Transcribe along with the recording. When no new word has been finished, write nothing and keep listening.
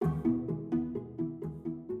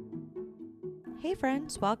Hey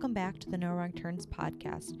friends, welcome back to the No Wrong Turns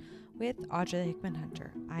podcast with Audrey Hickman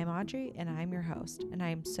Hunter. I'm Audrey and I'm your host, and I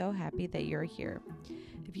am so happy that you're here.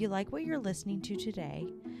 If you like what you're listening to today,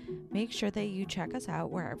 make sure that you check us out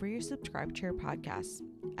wherever you subscribe to your podcasts.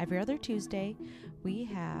 Every other Tuesday, we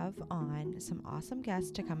have on some awesome guests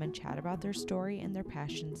to come and chat about their story and their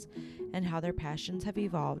passions and how their passions have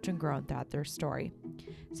evolved and grown throughout their story.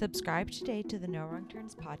 Subscribe today to the No Wrong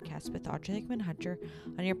Turns podcast with Audrey Hickman Hunter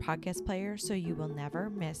on your podcast player so you will never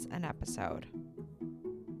miss an episode.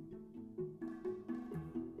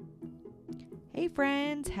 Hey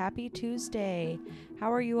friends, happy Tuesday.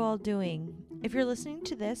 How are you all doing? If you're listening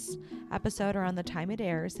to this episode around the time it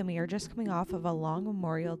airs, then we are just coming off of a long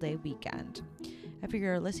Memorial Day weekend. If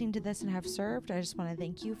you're listening to this and have served, I just want to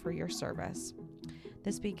thank you for your service.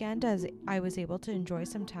 This weekend, as I was able to enjoy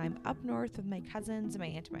some time up north with my cousins, my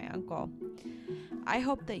aunt, and my uncle. I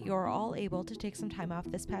hope that you're all able to take some time off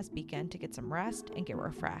this past weekend to get some rest and get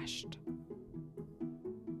refreshed.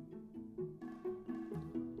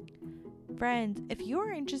 Friends, if you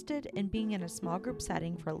are interested in being in a small group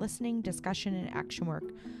setting for listening, discussion, and action work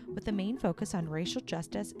with the main focus on racial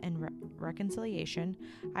justice and reconciliation,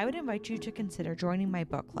 I would invite you to consider joining my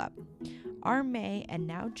book club. Our May and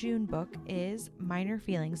now June book is Minor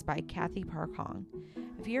Feelings by Kathy Park Hong.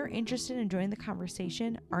 If you're interested in joining the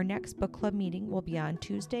conversation, our next book club meeting will be on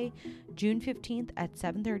Tuesday, June 15th at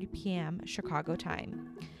 7:30 p.m. Chicago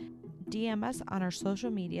time. DM us on our social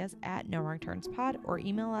medias at No Wrong Turns Pod or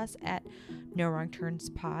email us at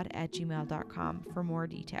nowrongturnspod@gmail.com for more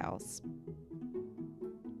details.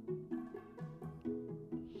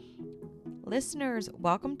 Listeners,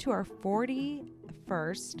 welcome to our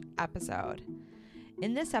 41st episode.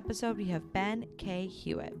 In this episode, we have Ben K.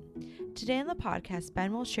 Hewitt. Today on the podcast,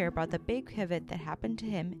 Ben will share about the big pivot that happened to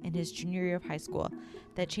him in his junior year of high school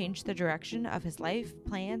that changed the direction of his life,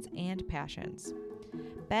 plans, and passions.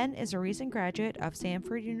 Ben is a recent graduate of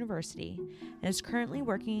Samford University and is currently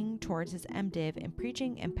working towards his MDiv in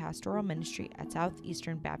preaching and pastoral ministry at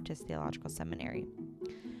Southeastern Baptist Theological Seminary.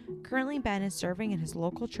 Currently, Ben is serving in his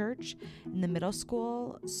local church in the middle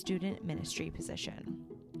school student ministry position.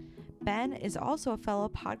 Ben is also a fellow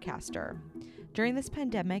podcaster. During this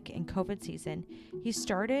pandemic and COVID season, he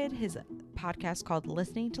started his podcast called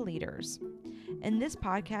Listening to Leaders. In this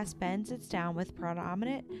podcast, Ben sits down with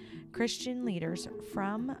prominent Christian leaders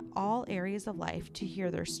from all areas of life to hear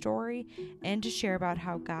their story and to share about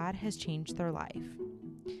how God has changed their life.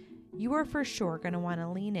 You are for sure going to want to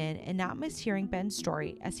lean in and not miss hearing Ben's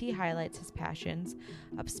story as he highlights his passions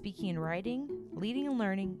of speaking and writing, leading and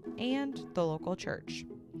learning, and the local church.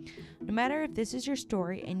 No matter if this is your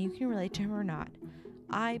story and you can relate to him or not,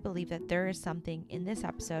 I believe that there is something in this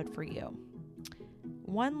episode for you.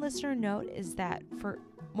 One listener note for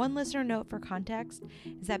context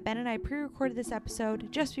is that Ben and I pre-recorded this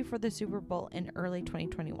episode just before the Super Bowl in early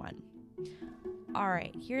 2021. All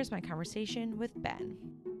right, here's my conversation with Ben.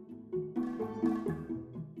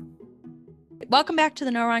 Welcome back to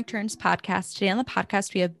the No Wrong Turns podcast. Today on the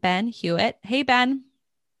podcast, we have Ben Hewitt. Hey, Ben.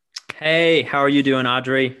 Hey, how are you doing,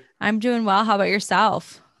 Audrey? I'm doing well. How about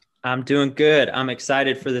yourself? I'm doing good. I'm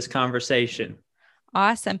excited for this conversation.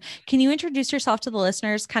 Awesome. Can you introduce yourself to the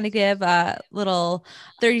listeners, kind of give a little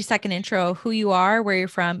 30-second intro of who you are, where you're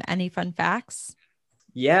from, any fun facts?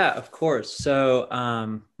 Yeah, of course. So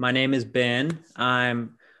my name is Ben.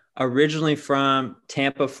 I'm originally from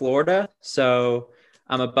Tampa, Florida. So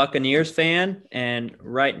I'm a Buccaneers fan. And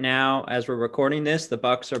right now, as we're recording this, the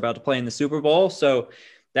Bucs are about to play in the Super Bowl. So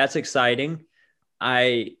that's exciting.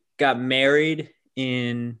 I got married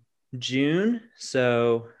in June.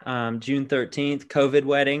 So June 13th, COVID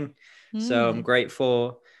wedding. So I'm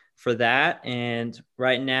grateful for that. And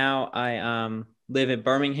right now I live in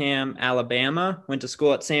Birmingham, Alabama, went to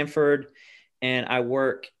school at Samford, and I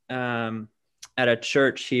work at a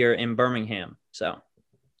church here in Birmingham. So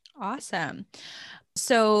awesome.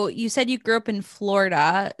 So you said you grew up in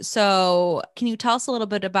Florida. So can you tell us a little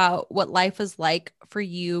bit about what life was like for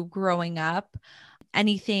you growing up?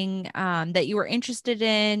 Anything that you were interested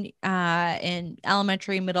in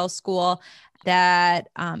elementary, middle school that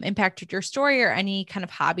impacted your story, or any kind of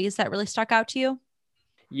hobbies that really stuck out to you?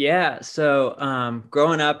 Yeah. So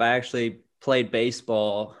growing up, I actually played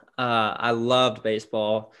baseball. I loved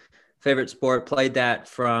baseball. Favorite sport, played that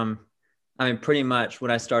from, pretty much when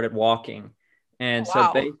I started walking. And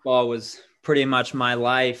so baseball was pretty much my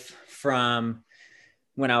life from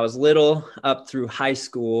when I was little up through high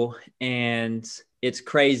school. And it's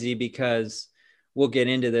crazy because we'll get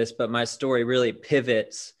into this, but my story really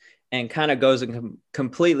pivots and kind of goes in a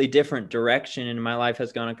completely different direction. And my life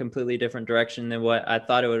has gone a completely different direction than what I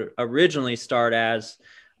thought it would originally start as.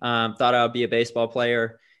 thought I would be a baseball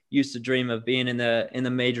player, used to dream of being in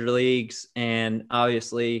the major leagues, and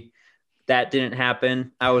obviously that didn't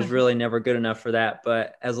happen. I was really never good enough for that,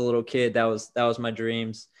 but as a little kid, that was my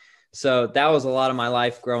dreams. So that was a lot of my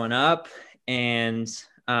life growing up. And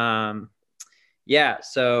yeah,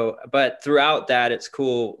 so but throughout that, it's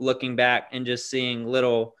cool looking back and just seeing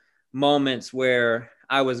little moments where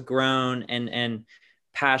I was grown and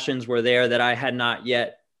passions were there that I had not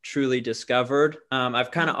yet truly discovered.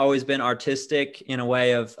 I've kind of always been artistic in a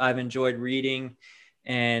way of I've enjoyed reading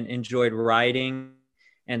and enjoyed writing.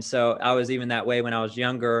 And so I was even that way when I was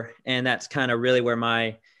younger. And that's kind of really where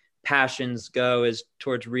my passions go, is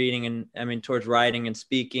towards reading and towards writing and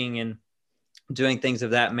speaking and doing things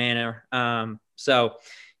of that manner. So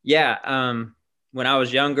yeah, when I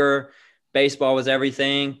was younger, baseball was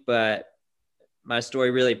everything, but my story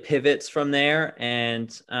really pivots from there,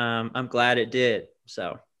 and I'm glad it did.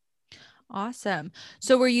 So Awesome.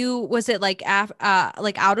 So was it like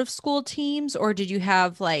like out of school teams, or did you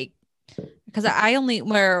have like, because I only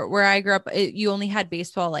where I grew up, you only had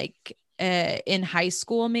baseball like in high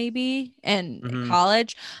school maybe and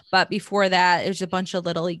college, but before that it was a bunch of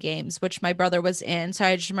little league games which my brother was in, so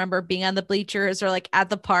I just remember being on the bleachers or like at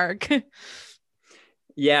the park.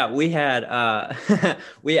 Yeah, we had I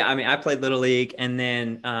played little league, and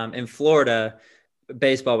then in Florida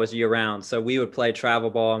baseball was year round, so we would play travel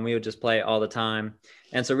ball and we would just play all the time.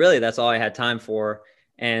 And so really that's all I had time for.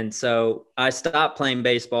 And so I stopped playing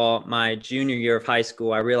baseball my junior year of high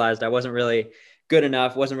school. I realized I wasn't really good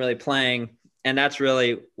enough, wasn't really playing. And that's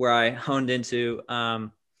really where I honed into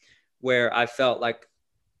where I felt like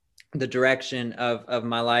the direction of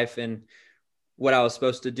my life and what I was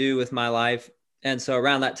supposed to do with my life. And so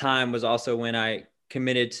around that time was also when I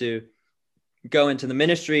committed to go into the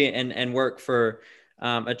ministry and work for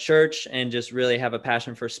a church and just really have a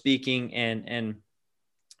passion for speaking and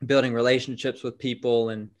building relationships with people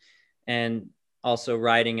and also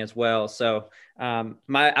writing as well. So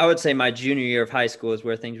I would say my junior year of high school is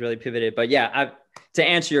where things really pivoted. But yeah, to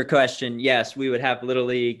answer your question, yes, we would have little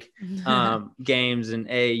league games and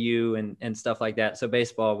AAU and stuff like that. So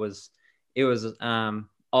baseball was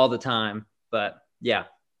all the time. But yeah.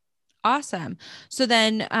 Awesome. So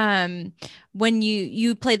then when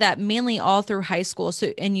you played that mainly all through high school,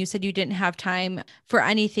 so and you said you didn't have time for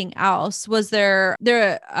anything else, was there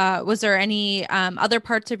any other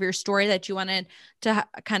parts of your story that you wanted to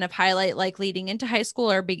kind of highlight, like leading into high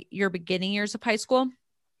school or your beginning years of high school?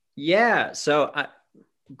 Yeah, so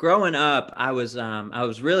growing up, I was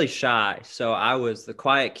really shy. So I was the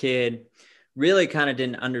quiet kid, really kind of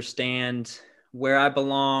didn't understand where I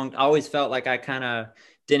belonged. I always felt like I kind of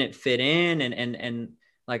didn't fit in and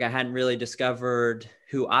like I hadn't really discovered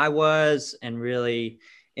who I was and really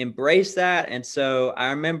embraced that. And so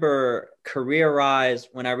I remember career-wise,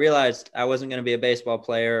 when I realized I wasn't going to be a baseball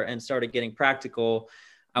player and started getting practical,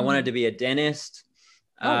 I wanted to be a dentist.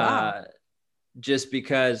 Oh, wow. Just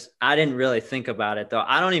because I didn't really think about it, though.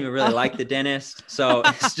 I don't even really like the dentist. So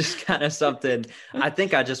it's just kind of something. I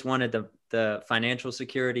think I just wanted the financial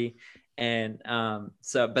security. And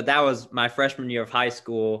but that was my freshman year of high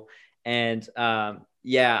school. And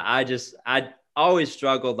yeah, I always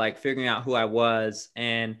struggled like figuring out who I was,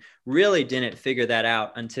 and really didn't figure that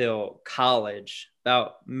out until college.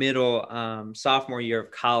 About middle sophomore year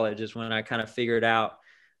of college is when I kind of figured out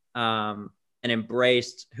and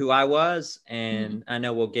embraced who I was. And I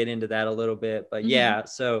know we'll get into that a little bit, but yeah,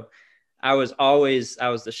 so I was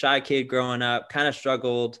the shy kid growing up, kind of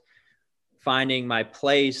struggled finding my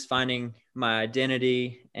place, finding my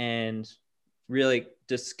identity, and really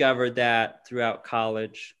discovered that throughout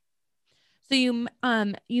college. So you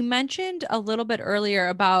mentioned a little bit earlier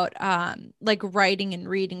about like writing and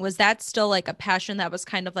reading. Was that still like a passion that was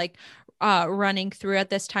kind of like running through at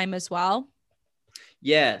this time as well?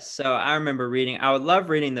 Yes. So I remember I would love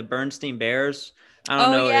reading the Bernstein Bears. I don't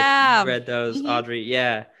Oh know if yeah. you read those, Mhm. Audrey.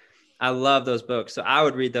 Yeah. I love those books. So I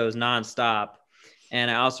would read those nonstop. And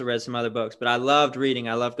I also read some other books, but I loved reading.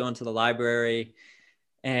 I loved going to the library.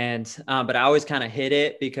 And, but I always kind of hid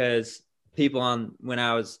it because when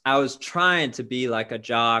I was trying to be like a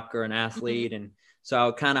jock or an athlete. And so I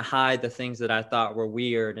would kind of hide the things that I thought were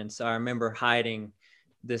weird. And so I remember hiding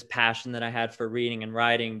this passion that I had for reading and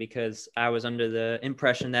writing because I was under the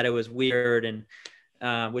impression that it was weird, and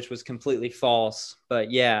which was completely false. But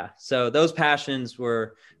yeah, so those passions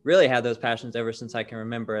had those passions ever since I can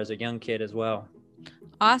remember as a young kid as well.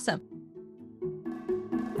 Awesome.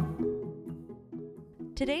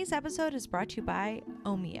 Today's episode is brought to you by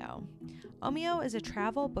Omio. Omio is a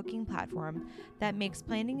travel booking platform that makes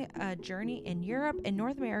planning a journey in Europe and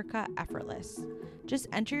North America effortless. Just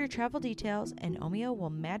enter your travel details and Omio will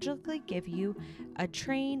magically give you a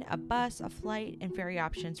train, a bus, a flight, and ferry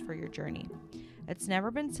options for your journey. It's never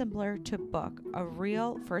been simpler to book a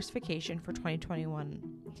real first vacation for 2021.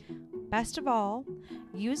 Best of all,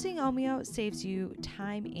 using Omio saves you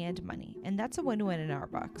time and money, and that's a win-win in our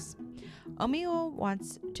books. Omio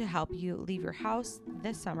wants to help you leave your house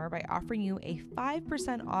this summer by offering you a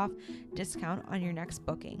 5% off discount on your next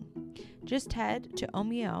booking. Just head to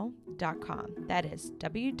omio.com. That is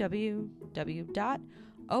www.omio.com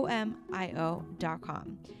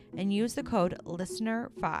and use the code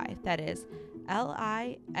LISTENER5. That is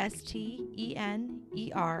LISTENER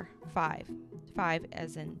 5. 5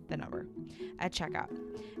 as in the number at checkout.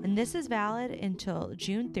 And this is valid until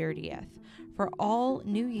June 30th for all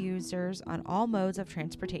new users on all modes of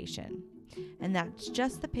transportation. And that's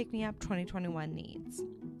just the pick-me-up 2021 needs.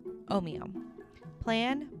 Omio.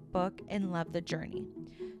 Plan, book, and love the journey.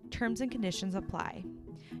 Terms and conditions apply.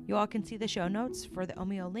 You all can see the show notes for the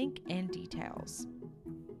Omio link and details.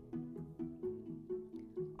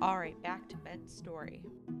 All right, back to Ben's story.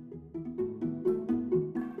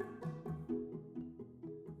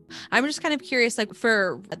 I'm just kind of curious, like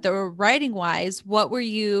for the writing wise, what were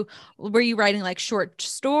you writing, like short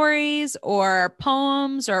stories or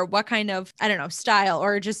poems or what kind of, I don't know, style,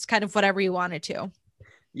 or just kind of whatever you wanted to?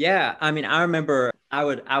 Yeah. I mean, I remember I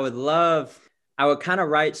would kind of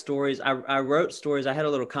write stories. I wrote stories. I had a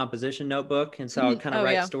little composition notebook. And so I would kind of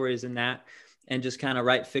write stories in that and just kind of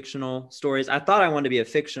write fictional stories. I thought I wanted to be a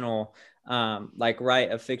fictional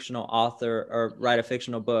write a fictional author or write a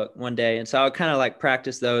fictional book one day. And so I would kind of like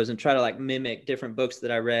practice those and try to like mimic different books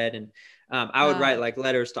that I read. And I would write like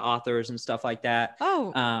letters to authors and stuff like that.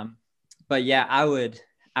 But yeah, I would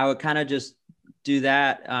kind of just do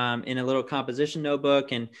that in a little composition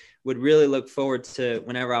notebook and would really look forward to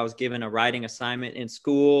whenever I was given a writing assignment in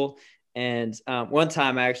school. And one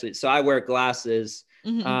time so I wear glasses.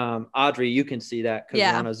 Audrey, you can see that because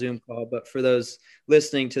we're on a Zoom call, but for those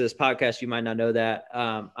listening to this podcast, you might not know that.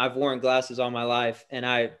 I've worn glasses all my life, and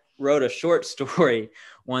I wrote a short story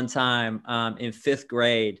one time in 5th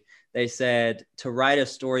grade. They said to write a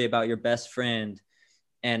story about your best friend,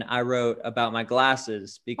 and I wrote about my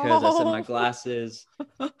glasses because I said my glasses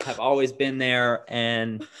have always been there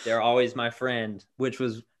and they're always my friend, which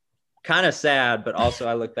was kind of sad, but also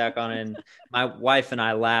I look back on it and my wife and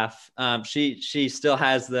I laugh. She still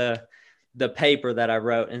has the paper that I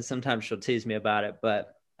wrote, and sometimes she'll tease me about it,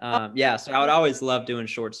 but so I would always love doing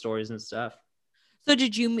short stories and stuff. So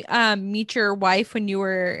did you meet your wife when you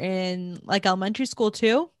were in like elementary school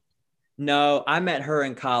too? No, I met her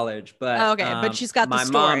in college, but but she's got the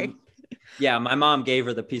story. My mom gave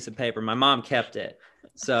her the piece of paper. My mom kept it.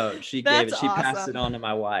 So she gave it. She passed it on to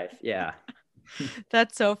my wife. Yeah.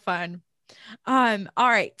 That's so fun. All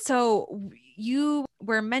right. So you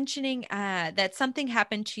were mentioning that something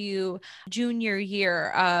happened to you junior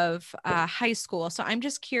year of high school. So I'm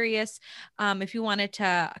just curious if you wanted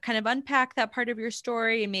to kind of unpack that part of your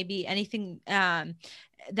story and maybe anything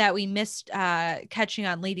that we missed catching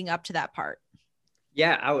on leading up to that part.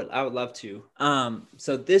 Yeah, I would love to.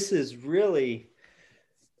 So this is really,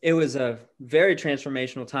 it was a very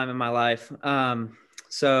transformational time in my life.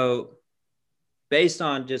 So based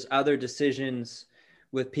on just other decisions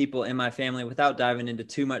with people in my family, without diving into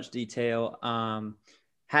too much detail,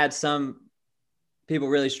 had some people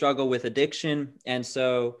really struggle with addiction. And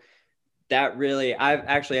so that really, I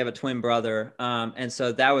actually have a twin brother. And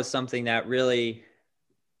so that was something that really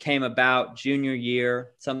came about junior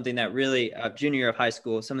year, something that really, junior year of high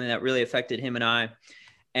school, something that really affected him and I.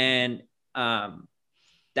 And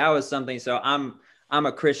that was something, so I'm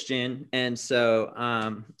a Christian. And so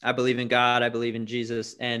I believe in God, I believe in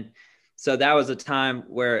Jesus. And so that was a time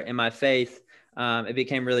where in my faith, it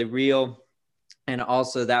became really real. And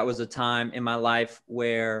also that was a time in my life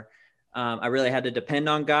where I really had to depend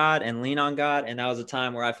on God and lean on God. And that was a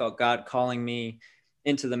time where I felt God calling me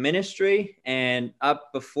into the ministry. And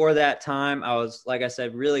up before that time, I was, like I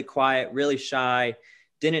said, really quiet, really shy,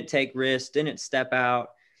 didn't take risks, didn't step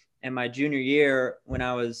out. And my junior year, when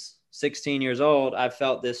I was 16 years old, I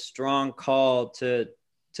felt this strong call to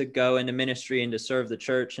go into ministry and to serve the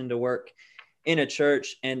church and to work in a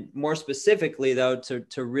church. And more specifically, though,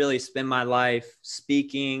 to really spend my life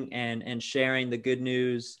speaking and sharing the good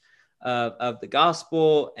news of the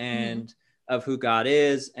gospel and of who God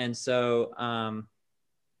is. And so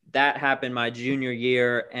that happened my junior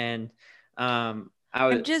year. And I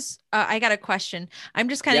got a question. I'm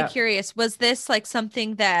just kind of curious. Was this like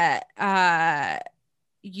something that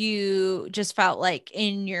you just felt like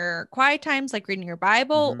in your quiet times, like reading your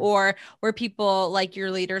Bible, Mhm. or were people like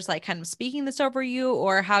your leaders, like kind of speaking this over you,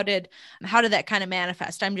 or how did that kind of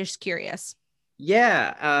manifest? I'm just curious.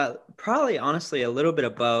 Yeah, probably honestly a little bit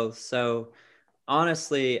of both. So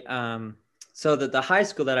honestly, so that the high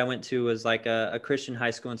school that I went to was like a Christian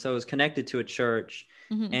high school, and so it was connected to a church.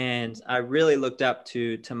 Hmm. And I really looked up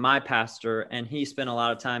to my pastor, and he spent a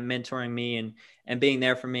lot of time mentoring me and being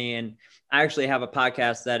there for me. And I actually have a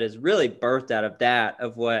podcast that is really birthed out of that,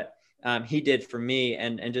 of what he did for me,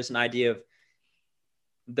 and just an idea of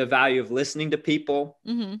the value of listening to people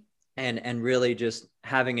Hmm. and really just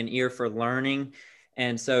having an ear for learning.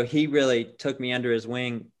 And so he really took me under his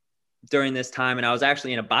wing during this time, and I was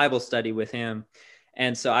actually in a Bible study with him.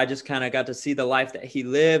 And so I just kind of got to see the life that he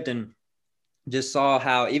lived, and just saw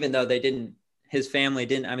how, even though his family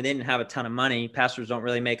didn't, I mean, they didn't have a ton of money. Pastors don't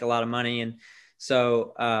really make a lot of money. And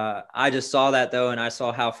so I just saw that though, and I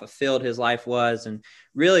saw how fulfilled his life was, and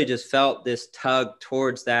really just felt this tug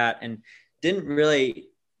towards that, and didn't really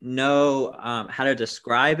know how to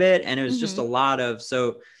describe it. And it was just a Hmm. lot of,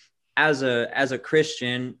 so as a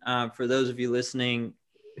Christian, for those of you listening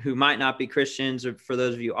who might not be Christians, or for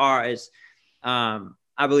those of you are, is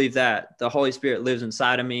I believe that the Holy Spirit lives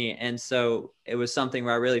inside of me. And so it was something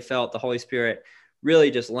where I really felt the Holy Spirit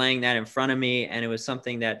really just laying that in front of me. And it was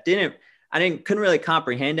something that couldn't really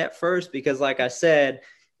comprehend at first, because like I said,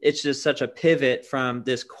 it's just such a pivot from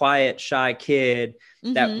this quiet, shy kid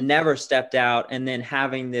that Hmm. never stepped out, and then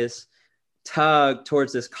having this tug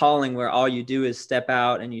towards this calling where all you do is step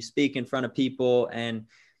out and you speak in front of people,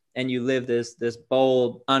 and you live this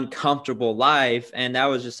bold, uncomfortable life. And that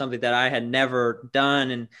was just something that I had never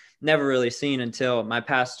done and never really seen until my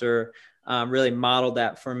pastor really modeled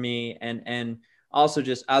that for me. And also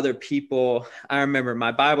just other people. I remember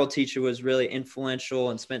my Bible teacher was really influential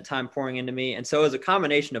and spent time pouring into me. And so it was a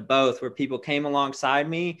combination of both, where people came alongside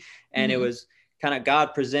me, and it Hmm. was kind of God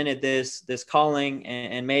presented this calling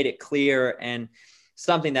and made it clear, and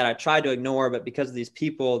something that I tried to ignore, but because of these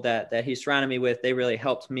people that he surrounded me with, they really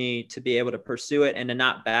helped me to be able to pursue it and to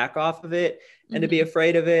not back off of it and to be Hmm.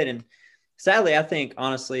 afraid of it. And sadly, I think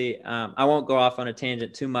honestly, I won't go off on a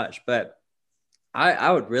tangent too much, but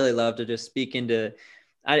I would really love to just speak into,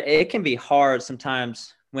 it can be hard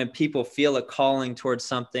sometimes when people feel a calling towards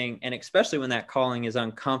something, and especially when that calling is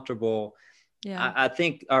uncomfortable. Yeah. I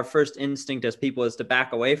think our first instinct as people is to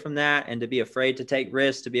back away from that, and to be afraid to take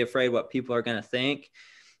risks, to be afraid what people are going to think.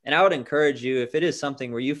 And I would encourage you, if it is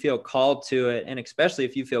something where you feel called to it, and especially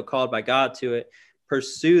if you feel called by God to it,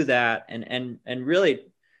 pursue that. And really,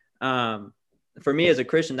 um, for me as a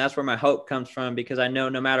Christian, that's where my hope comes from, because I know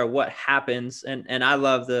no matter what happens, and I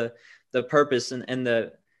love the purpose and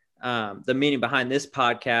the meaning behind this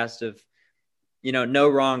podcast of, no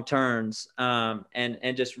wrong turns,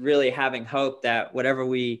 and just really having hope that whatever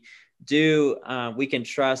we do, we can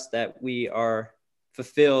trust that we are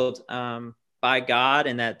fulfilled by God,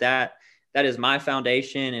 and that is my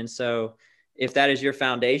foundation. And so if that is your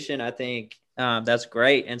foundation, I think that's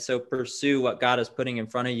great. And so pursue what God is putting in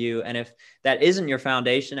front of you. And if that isn't your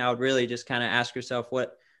foundation, I would really just kind of ask yourself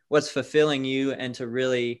what's fulfilling you, and to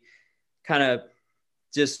really kind of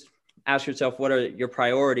just ask yourself what are your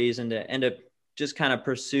priorities, and to just kind of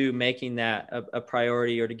pursue making that a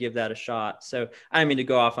priority, or to give that a shot. So I didn't mean to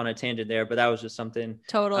go off on a tangent there, but that was just something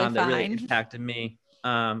Totally that really fine. impacted me.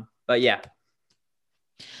 But yeah.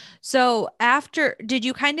 So after, did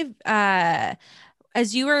you kind of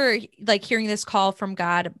as you were like hearing this call from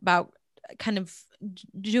God about kind of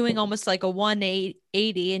doing almost like a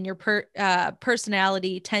 180 in your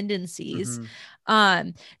personality tendencies, Mm-hmm.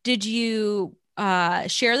 um, did you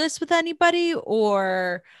share this with anybody,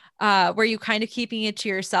 or were you kind of keeping it to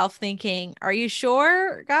yourself thinking, are you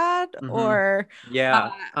sure, God? Mm-hmm. Or uh,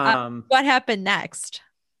 Yeah. uh, what happened next?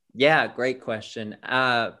 Yeah, great question.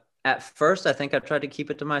 At first, I think I tried to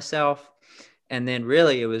keep it to myself. And then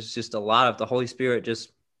really, it was just a lot of the Holy Spirit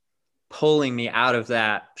just pulling me out of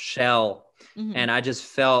that shell. Hmm. And I just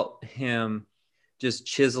felt him just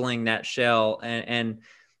chiseling that shell. And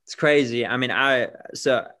it's crazy. I mean,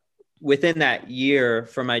 so within that year,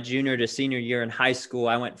 from my junior to senior year in high school,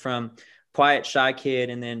 I went from quiet, shy kid.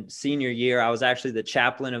 And then senior year, I was actually the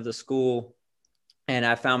chaplain of the school. And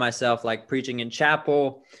I found myself like preaching in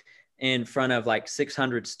chapel in front of like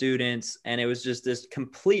 600 students. And it was just this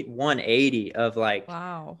complete 180 of like,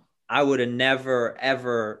 Wow. I would have never,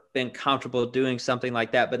 ever been comfortable doing something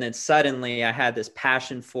like that. But then suddenly I had this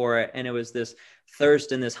passion for it. And it was this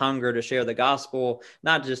thirst and this hunger to share the gospel,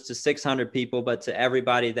 not just to 600 people, but to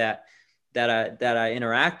everybody that that I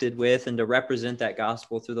interacted with, and to represent that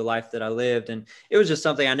gospel through the life that I lived. And it was just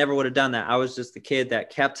something I never would have done that. I was just the kid that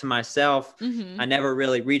kept to myself. I never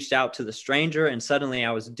really reached out to the stranger, and suddenly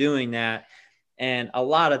I was doing that. And a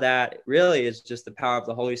lot of that really is just the power of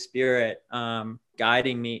the Holy Spirit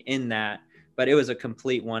guiding me in that. But it was a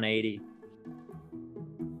complete 180.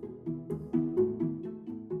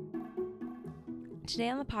 Today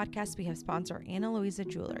on the podcast, we have sponsor Ana Luisa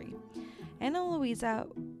Jewelry. Ana Luisa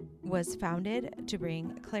was founded to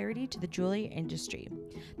bring clarity to the jewelry industry.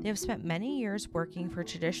 They have spent many years working for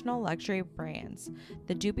traditional luxury brands.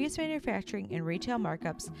 The dubious manufacturing and retail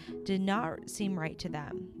markups did not seem right to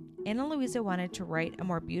them. Ana Luisa wanted to write a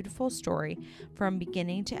more beautiful story from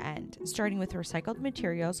beginning to end, starting with recycled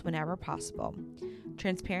materials whenever possible,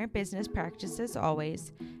 transparent business practices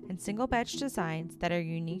always, and single batch designs that are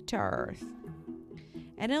unique to our earth.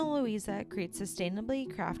 Ana Luisa creates sustainably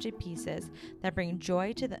crafted pieces that bring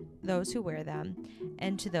joy to those who wear them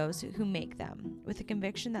and to those who make them, with the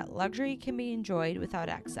conviction that luxury can be enjoyed without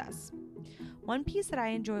excess. One piece that I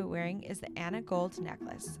enjoy wearing is the Ana Gold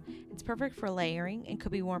necklace. It's perfect for layering and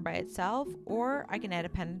could be worn by itself, or I can add a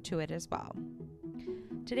pendant to it as well.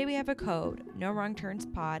 Today we have a code, No Wrong Turns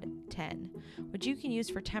Pod 10, which you can use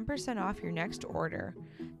for 10% off your next order.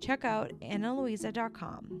 Check out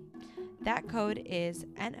analuisa.com. That code is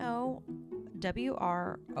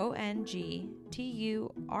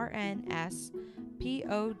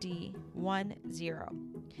NOWRONGTURNSPOD10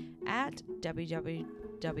 at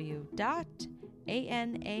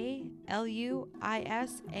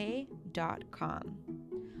www.analuisa.com.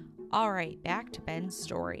 All right, back to Ben's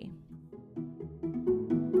story.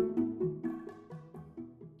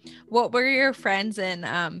 What were your friends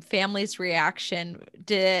and family's reaction?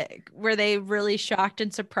 Were they really shocked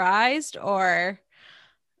and surprised, or?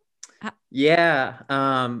 Yeah,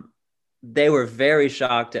 they were very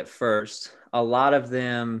shocked at first. A lot of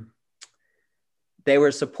them, they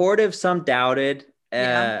were supportive, some doubted.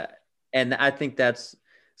 And I think that's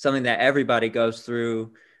something that everybody goes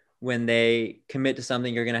through when they commit to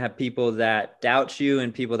something. You're going to have people that doubt you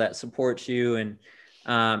and people that support you. And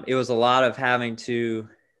it was a lot of having to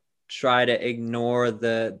try to ignore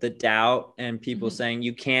the doubt and people saying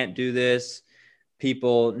you can't do this,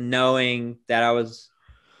 people knowing that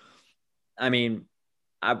I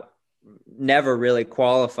never really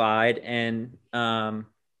qualified, and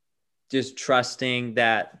just trusting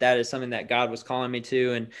that is something that God was calling me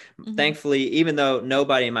to. And thankfully, even though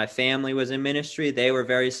nobody in my family was in ministry, they were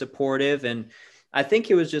very supportive. And I think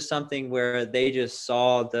it was just something where they just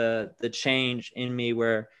saw the change in me,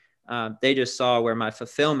 where they just saw where my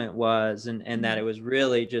fulfillment was, and that it was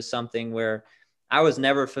really just something where I was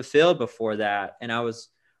never fulfilled before that. And I was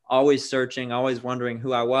always searching, always wondering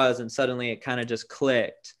who I was. And suddenly it kind of just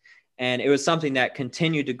clicked. And it was something that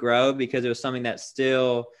continued to grow, because it was something that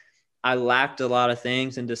still, I lacked a lot of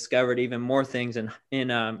things and discovered even more things in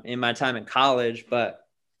my time in college. But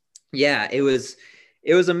yeah, it was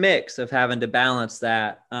a mix of having to balance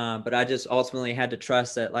that. But I just ultimately had to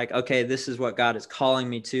trust that, like, okay, this is what God is calling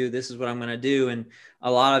me to. This is what I'm going to do. And a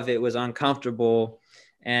lot of it was uncomfortable.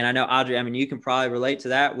 And I know, Audrey, I mean, you can probably relate to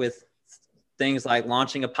that with things like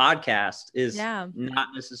launching a podcast is not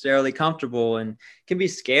necessarily comfortable and can be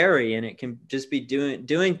scary. And it can just be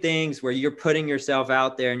doing things where you're putting yourself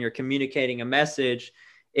out there and you're communicating a message.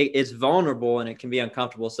 It's vulnerable and it can be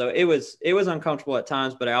uncomfortable. So it was uncomfortable at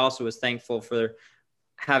times, but I also was thankful for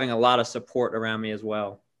having a lot of support around me as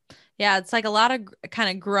well. Yeah, it's like a lot of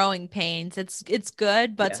kind of growing pains. It's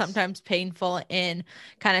good, but sometimes painful in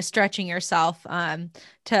kind of stretching yourself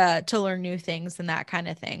to learn new things and that kind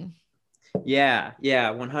of thing. Yeah,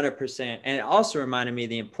 100%. And it also reminded me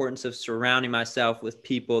the importance of surrounding myself with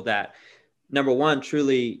people that, number one,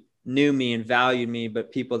 truly knew me and valued me,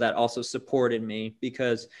 but people that also supported me,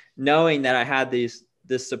 because knowing that I had this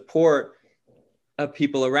support of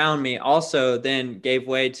people around me also then gave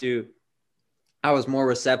way to, I was more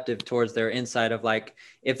receptive towards their insight of, like,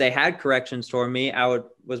 if they had corrections toward me,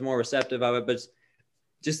 was more receptive of it. But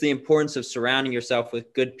just the importance of surrounding yourself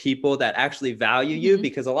with good people that actually value you,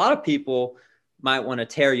 because a lot of people might want to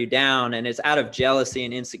tear you down, and it's out of jealousy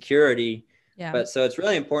and insecurity. Yeah. But so it's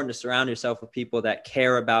really important to surround yourself with people that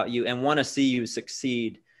care about you and want to see you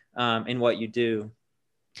succeed in what you do.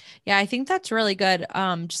 Yeah, I think that's really good.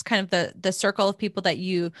 Just kind of the circle of people that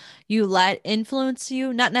you let influence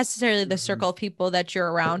you, not necessarily the circle of people that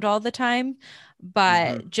you're around all the time,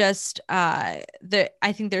 but just I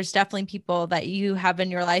think there's definitely people that you have in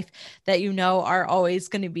your life that you know are always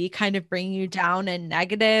going to be kind of bringing you down and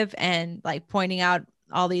negative and like pointing out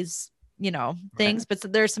all these things, but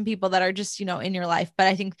there's some people that are just, in your life. But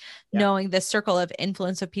I think knowing the circle of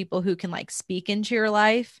influence of people who can like speak into your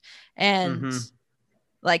life and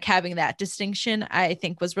like having that distinction, I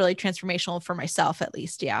think was really transformational for myself, at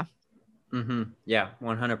least. Yeah. Yeah.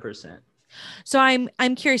 100%. So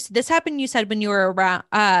I'm curious, this happened, you said, when you were around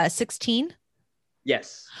 16?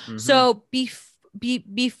 Yes. So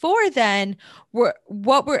before then,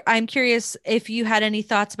 I'm curious if you had any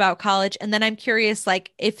thoughts about college, and then I'm curious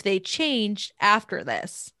like if they changed after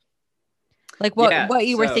this. Like what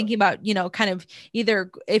you were thinking about, kind of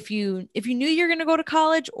either if you knew you were going to go to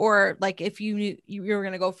college, or like if you knew you were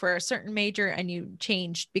going to go for a certain major and you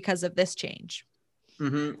changed because of this change.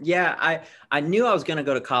 Yeah, I knew I was going to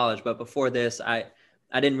go to college, but before this, I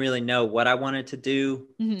didn't really know what I wanted to do.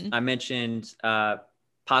 I mentioned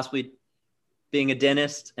possibly being a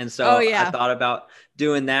dentist, and so I thought about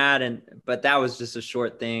doing that, but that was just a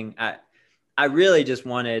short thing. I really just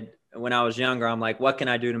wanted, when I was younger, I'm like, what can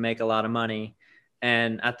I do to make a lot of money?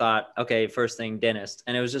 And I thought, okay, first thing, dentist.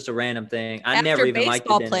 And it was just a random thing. I never even liked the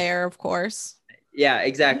dentist. Baseball player, of course. Yeah,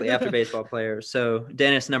 exactly. After baseball player. So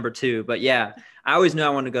dentist number 2. But yeah, I always knew I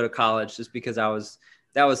wanted to go to college just because that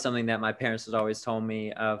was something that my parents had always told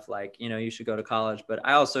me of, like, you should go to college. But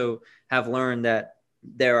I also have learned that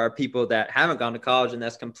there are people that haven't gone to college, and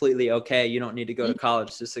that's completely okay. You don't need to go to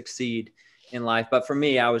college to succeed in life. But for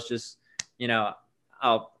me, I was just,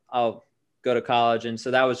 I'll go to college. And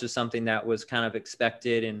so that was just something that was kind of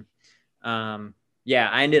expected. And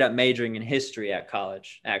I ended up majoring in history at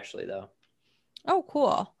college, actually, though. Oh,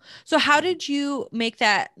 cool. So how did you make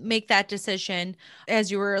that decision as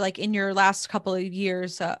you were like in your last couple of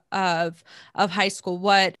years of high school?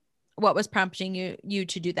 What was prompting you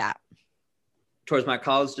to do that? Towards my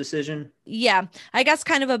college decision? Yeah, I guess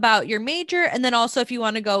kind of about your major, and then also if you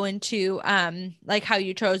want to go into like how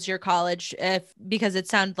you chose your college, because it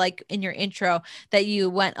sounded like in your intro that you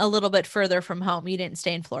went a little bit further from home. You didn't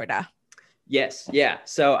stay in Florida. Yes. Yeah.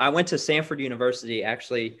 So I went to Samford University,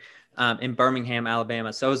 actually, in Birmingham,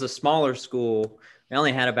 Alabama. So it was a smaller school. We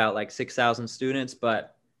only had about like 6,000 students,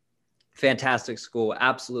 but fantastic school.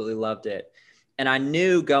 Absolutely loved it. And I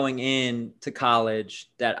knew going into college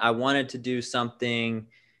that I wanted to do something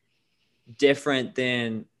different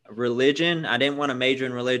than religion. I didn't want to major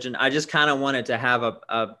in religion. I just kind of wanted to have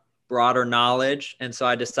a broader knowledge. And so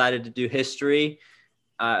I decided to do history,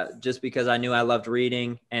 just because I knew I loved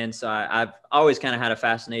reading. And so I've always kind of had a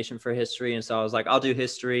fascination for history. And so I was like, I'll do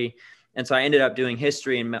history. And so I ended up doing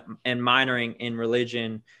history and minoring in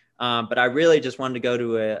religion. But I really just wanted to go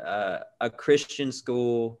to a Christian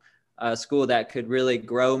school, a school that could really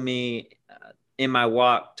grow me in my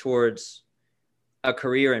walk towards a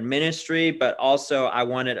career in ministry. But also I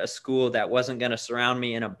wanted a school that wasn't going to surround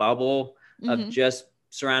me in a bubble of just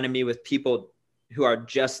surrounding me with people who are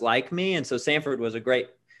just like me. And so Samford was a great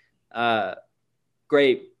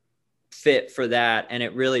fit for that. And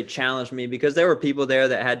it really challenged me because there were people there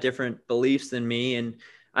that had different beliefs than me. And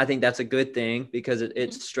I think that's a good thing because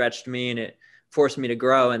it stretched me and it forced me to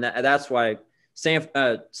grow. And that's why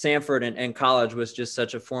Samford and college was just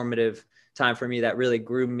such a formative time for me that really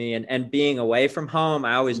grew me. And being away from home,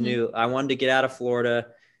 I always knew I wanted to get out of Florida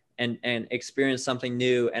and experience something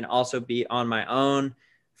new, and also be on my own,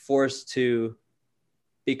 forced to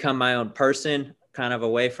become my own person, kind of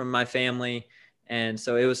away from my family. And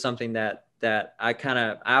so it was something that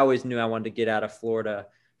I always knew I wanted to get out of Florida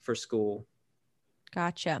for school.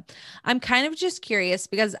 Gotcha. I'm kind of just curious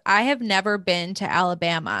because I have never been to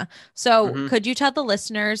Alabama. So could you tell the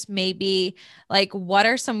listeners maybe like what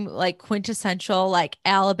are some like quintessential like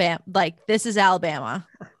Alabama, like this is Alabama?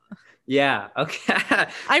 Yeah. Okay.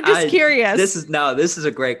 I'm just curious. This is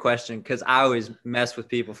a great question because I always mess with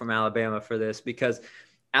people from Alabama for this, because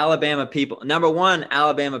Alabama people, number one,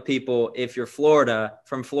 Alabama people, if you're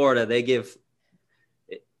from Florida, they give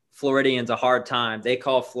Floridians a hard time. They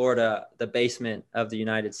call Florida the basement of the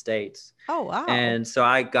United States. Oh, wow. And so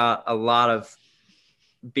I got a lot of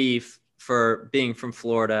beef for being from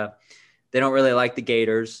Florida. They don't really like the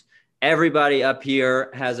Gators. Everybody up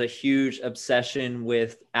here has a huge obsession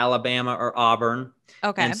with Alabama or Auburn.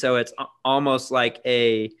 Okay. And so it's almost like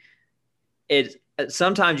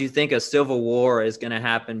sometimes you think a civil war is going to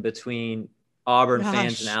happen between Auburn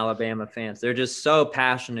fans and Alabama fans. They're just so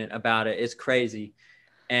passionate about it. It's crazy.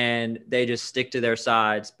 And they just stick to their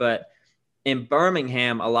sides. But in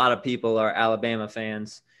Birmingham, a lot of people are Alabama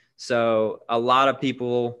fans. So a lot of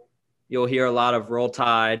people, you'll hear a lot of Roll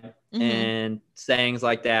Tide and sayings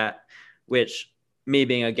like that, which me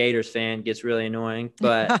being a Gators fan gets really annoying.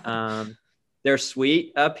 But they're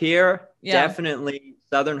sweet up here. Yeah. Definitely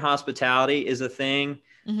Southern hospitality is a thing.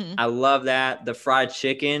 Mm-hmm. I love that. The fried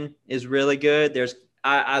chicken is really good.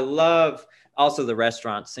 I love also the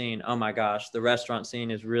restaurant scene. Oh my gosh, the restaurant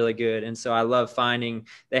scene is really good. And so I love finding,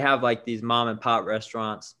 they have like these mom and pop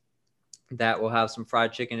restaurants that will have some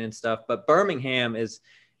fried chicken and stuff. But Birmingham is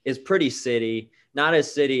pretty city, not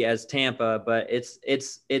as city as Tampa, but it's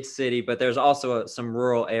city. But there's also some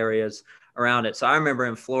rural areas around it. So I remember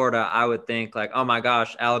in Florida, I would think like, oh my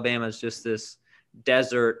gosh, Alabama is just this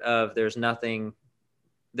desert of there's nothing,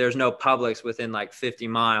 there's no Publix within like 50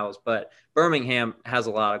 miles. But Birmingham has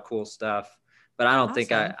a lot of cool stuff. But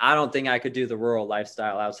Awesome. I don't think I could do the rural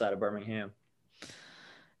lifestyle outside of Birmingham.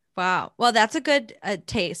 Wow. Well, that's a good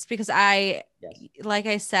taste because Yes. like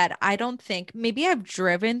I said, I don't think maybe I've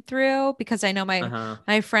driven through because I know Uh-huh.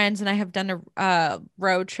 my friends and I have done a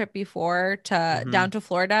road trip before to Mm-hmm. down to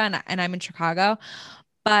Florida and I'm in Chicago,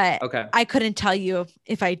 but Okay. I couldn't tell you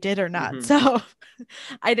if I did or not. Mm-hmm. So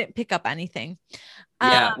I didn't pick up anything. Um,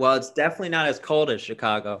 Yeah, well, it's definitely not as cold as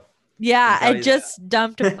Chicago. Can yeah, tell it you just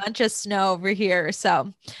dumped a that. bunch of snow over here.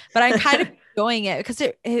 So, but I'm kind of enjoying it because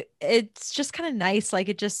it's just kind of nice, like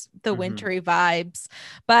it just the Hmm. wintry vibes.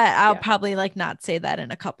 But I'll Yeah, probably like not say that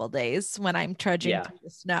in a couple days when I'm trudging yeah, through the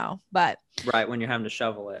snow. But right when you're having to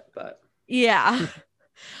shovel it, but yeah.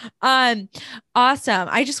 Um, awesome.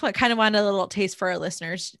 I just kind of want a little taste for our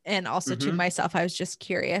listeners and also to hmm myself. I was just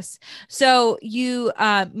curious. So you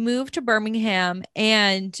moved to Birmingham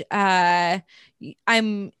and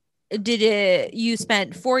I'm did it you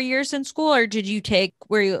spent 4 years in school or did you take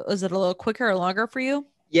where you was it a little quicker or longer for you?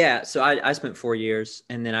 yeah. So I spent 4 years,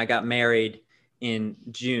 and then I got married in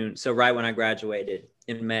June. So right when I graduated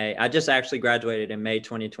in May, I just actually graduated in May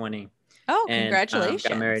 2020, Oh, and got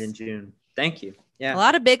married in congratulations. June. Thank you. A Yeah,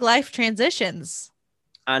 lot of big life transitions.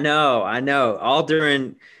 I know. All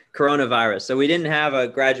during coronavirus, so we didn't have a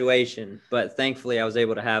graduation, but thankfully I was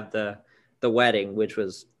able to have the wedding, which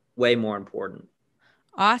was way more important.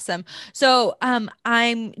 Awesome. So,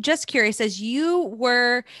 I'm just curious, as you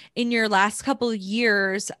were in your last couple of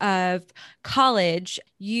years of college,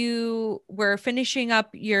 you were finishing up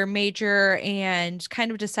your major and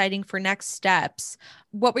kind of deciding for next steps.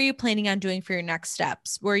 What were you planning on doing for your next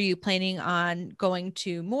steps? Were you planning on going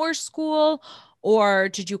to more school, or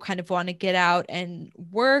did you kind of want to get out and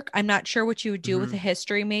work? I'm not sure what you would do with a Hmm.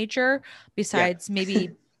 history major Yeah. besides maybe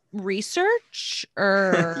research Yeah.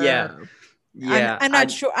 or Yeah. I'm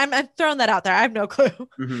not sure. I'm throwing that out there. I have no clue.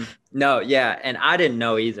 No, yeah. And I didn't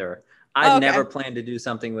know either. I'd Oh, okay. never planned to do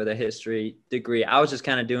something with a history degree. I was just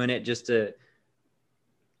kind of doing it just to,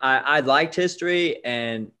 I liked history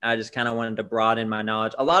and I just kind of wanted to broaden my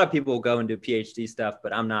knowledge. A lot of people go and do PhD stuff,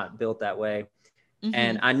 but I'm not built that way.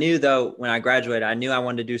 And Hmm. I knew though, when I graduated, I knew I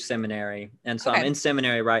wanted to do seminary. And so I'm Okay. in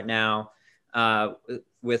seminary right now uh,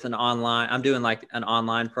 with an online, I'm doing like an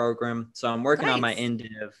online program. So I'm working on my Nice.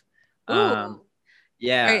 NDiv. Ooh.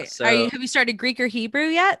 Yeah. Are you So have you started Greek or Hebrew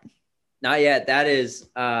yet? not yet. That is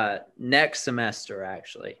next semester,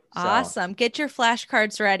 actually. So, Awesome. Get your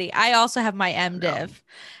flashcards ready. I also have my no. MDiv.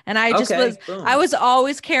 And Okay. I Boom. was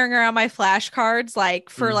always carrying around my flashcards like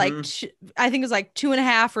for like Mm-hmm. I think it was like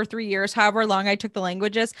 2.5 or 3 years, however long I took the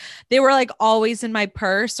languages. They were like always in my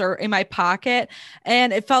purse or in my pocket.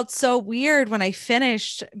 And it felt so weird when I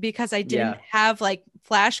finished because I didn't Yeah. have like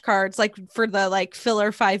flashcards like for the like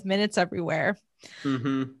filler 5 minutes everywhere.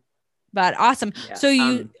 Mm-hmm. But awesome. Yeah. So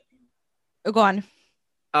you go on.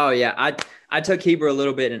 Oh yeah. I took Hebrew a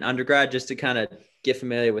little bit in undergrad just to kind of get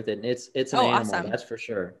familiar with it. And it's an Oh, animal, awesome. that's for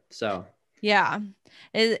sure. So Yeah.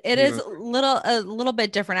 It is Hebrew. a little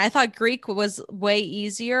bit different. I thought Greek was way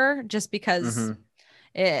easier just because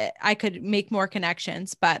Mm-hmm. I could make more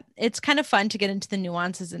connections, but it's kind of fun to get into the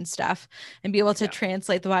nuances and stuff and be able to Yeah.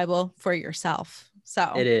 translate the Bible for yourself.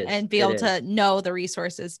 So, It is. and be It able to is. know the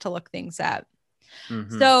resources to look things up.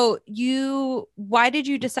 Mm-hmm. So why did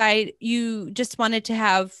you decide you just wanted to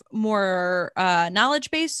have more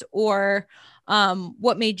knowledge base or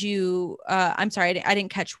what made you, I'm sorry, I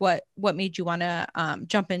didn't catch what made you want to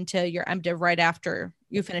jump into your MDiv right after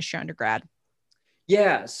you finished your undergrad?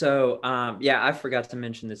 Yeah. So, yeah, I forgot to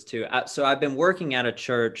mention this too. So I've been working at a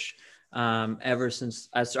church ever since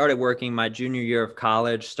I started working my junior year of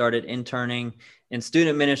college, started interning in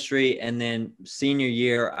student ministry. And then senior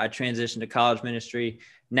year, I transitioned to college ministry.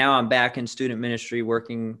 Now I'm back in student ministry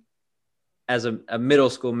working as a middle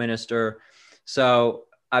school minister. So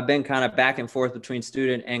I've been kind of back and forth between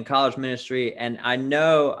student and college ministry. And I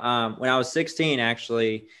know when I was 16,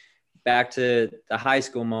 actually, back to the high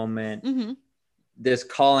school moment, Mm-hmm. this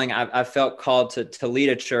calling, I felt called to lead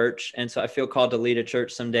a church. And so I feel called to lead a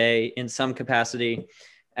church someday in some capacity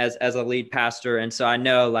as a lead pastor. And so I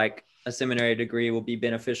know like a seminary degree will be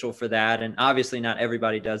beneficial for that. And obviously not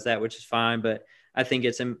everybody does that, which is fine, but I think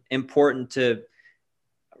it's important to,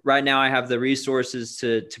 right now I have the resources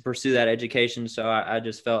to pursue that education. So I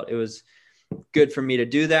just felt it was good for me to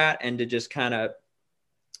do that and to just kind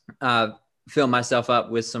of fill myself up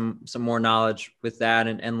with some more knowledge with that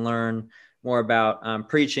and learn more about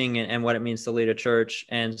preaching and what it means to lead a church.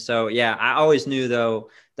 And so, yeah, I always knew though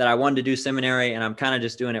that I wanted to do seminary, and I'm kind of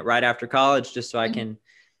just doing it right after college just so I can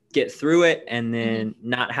get through it and then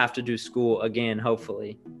not have to do school again,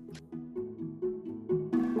 hopefully.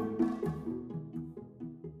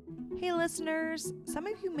 Hey listeners, some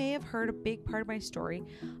of you may have heard a big part of my story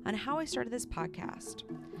on how I started this podcast.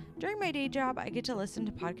 During my day job, I get to listen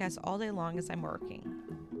to podcasts all day long as I'm working.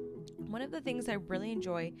 One of the things I really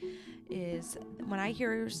enjoy is when I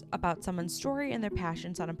hear about someone's story and their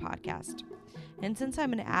passions on a podcast. And since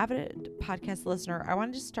I'm an avid podcast listener, I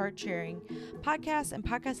wanted to start sharing podcasts and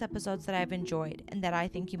podcast episodes that I've enjoyed and that I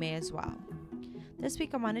think you may as well. This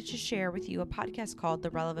week, I wanted to share with you a podcast called The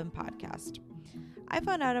Relevant Podcast. I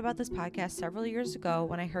found out about this podcast several years ago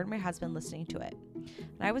when I heard my husband listening to it,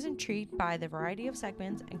 and I was intrigued by the variety of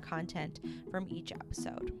segments and content from each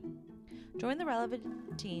episode. Join the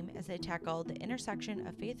Relevant team as they tackle the intersection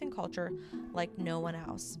of faith and culture like no one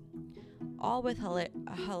else, all with a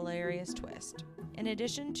hilarious twist. In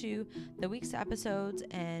addition to the week's episodes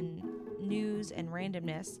and news and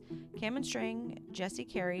randomness, Cameron String, Jesse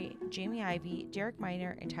Carey, Jamie Ivey, Derek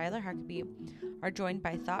Miner, and Tyler Huckabee are joined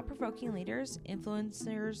by thought-provoking leaders,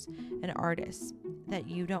 influencers, and artists that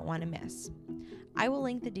you don't want to miss. I will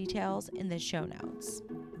link the details in the show notes.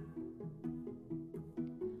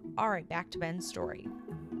 All right, back to Ben's story.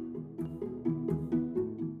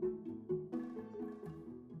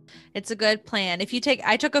 It's a good plan.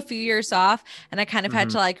 I took a few years off and I kind of had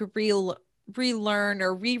to like relearn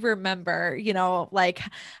or remember, like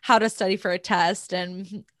how to study for a test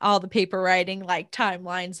and all the paper writing, like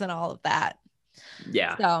timelines and all of that.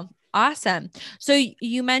 Yeah. So awesome. So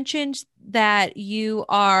you mentioned that you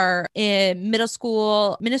are in middle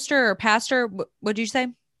school minister or pastor. What did you say?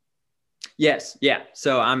 Yes. Yeah.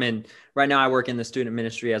 So right now I work in the student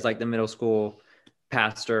ministry as like the middle school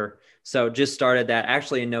pastor. So just started that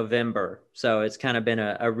actually in November. So it's kind of been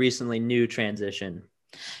a recently new transition.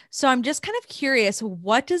 So I'm just kind of curious,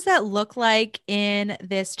 what does that look like in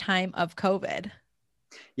this time of COVID?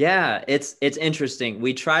 Yeah, it's interesting.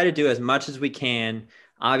 We try to do as much as we can.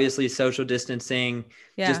 Obviously, social distancing,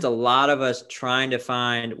 just a lot of us trying to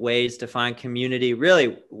find ways to find community.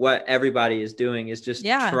 Really, what everybody is doing is just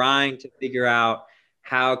trying to figure out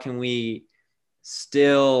how can we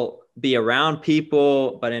still be around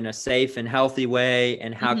people, but in a safe and healthy way.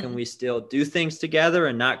 And how can we still do things together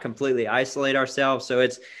and not completely isolate ourselves? So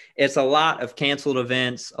it's a lot of canceled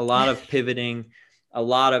events, a lot of pivoting, a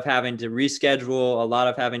lot of having to reschedule, a lot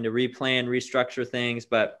of having to replan, restructure things,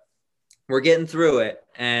 but we're getting through it.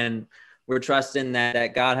 And we're trusting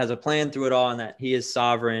that God has a plan through it all and that he is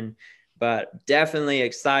sovereign, but definitely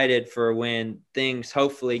excited for when things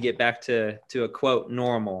hopefully get back to a quote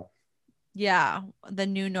normal. Yeah, the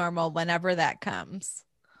new normal, whenever that comes.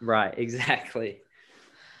 Right, exactly.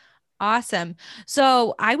 Awesome.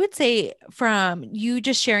 So I would say from you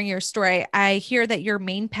just sharing your story, I hear that your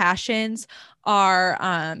main passions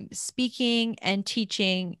are speaking and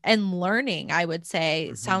teaching and learning, I would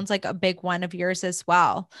say. Sounds like a big one of yours as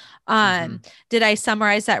well. Did I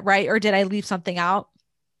summarize that right, or did I leave something out?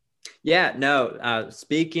 Yeah, no,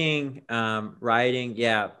 speaking,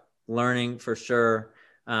 writing, learning for sure.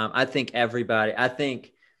 I think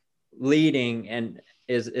leading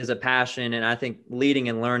is a passion. And I think leading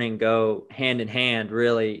and learning go hand in hand,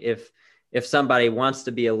 really. If somebody wants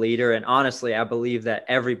to be a leader, and honestly, I believe that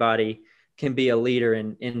everybody can be a leader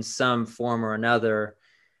in some form or another.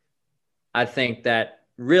 I think that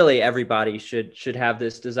really everybody should have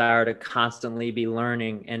this desire to constantly be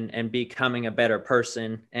learning and becoming a better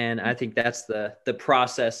person. And I think that's the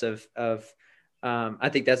process of I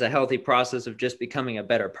think that's a healthy process of just becoming a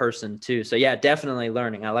better person too. So yeah, definitely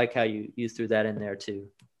learning. I like how you threw that in there too.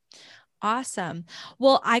 Awesome.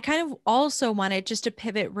 Well, I kind of also wanted just to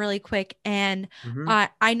pivot really quick. And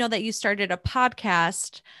I know that you started a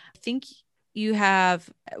podcast. I think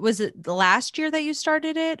was it the last year that you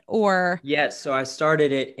started it, or? Yes. So I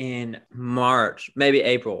started it in March, maybe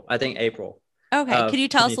April. I think April. Okay. Could you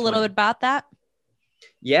tell us a little bit about that?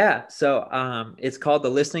 Yeah. So it's called the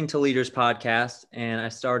Listening to Leaders podcast. And I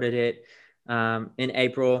started it in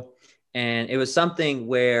April. And it was something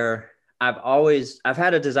where I've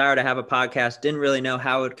had a desire to have a podcast. Didn't really know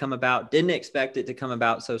how it would come about. Didn't expect it to come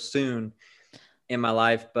about so soon in my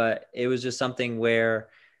life. But it was just something where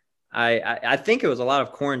I think it was a lot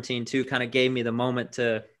of quarantine too, kind of gave me the moment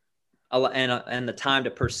to and the time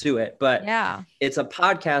to pursue it. But Yeah. it's a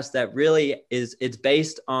podcast that really it's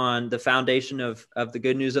based on the foundation of the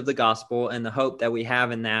good news of the gospel and the hope that we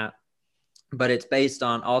have in that. But it's based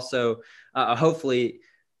on also hopefully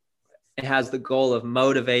it has the goal of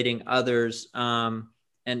motivating others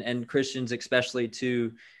and Christians especially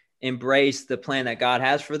to embrace the plan that God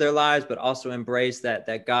has for their lives, but also embrace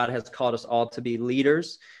that God has called us all to be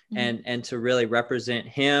leaders and to really represent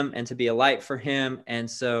him and to be a light for him.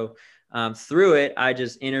 And so through it, I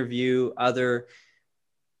just interview other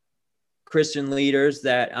Christian leaders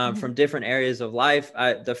that from different areas of life.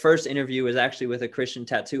 The first interview was actually with a Christian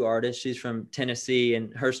tattoo artist. She's from Tennessee,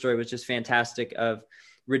 and her story was just fantastic of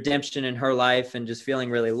redemption in her life and just feeling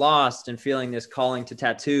really lost and feeling this calling to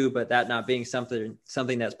tattoo, but that not being something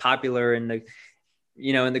that's popular in the,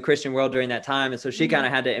 in the Christian world during that time. And so she kind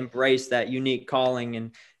of had to embrace that unique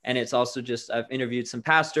calling. And it's also just, I've interviewed some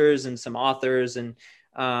pastors and some authors, and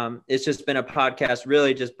it's just been a podcast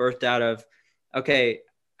really just birthed out of, okay,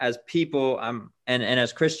 as people and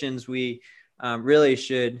as Christians, we really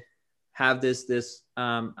should have this.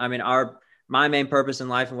 My main purpose in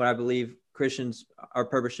life and what I believe Christians, our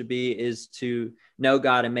purpose should be is to know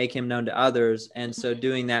God and make him known to others. And so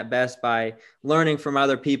doing that best by learning from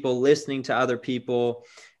other people, listening to other people,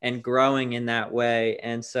 and growing in that way.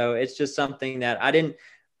 And so it's just something that I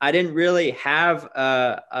didn't really have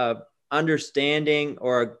a understanding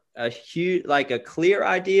or a huge, like a clear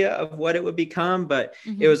idea of what it would become, but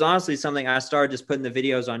it was honestly something I started just putting the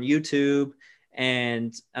videos on YouTube.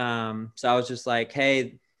 And so I was just like,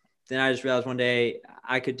 hey, then I just realized one day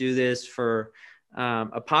I could do this for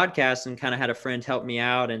a podcast, and kind of had a friend help me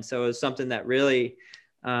out. And so it was something that really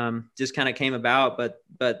just kind of came about.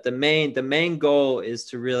 But the main goal is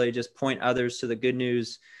to really just point others to the good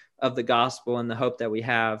news of the gospel and the hope that we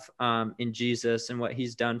have in Jesus and what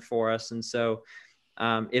he's done for us. And so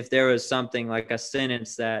if there was something like a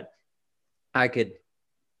sentence that I could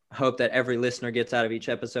hope that every listener gets out of each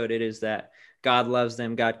episode, it is that God loves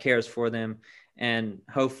them, God cares for them, and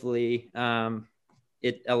hopefully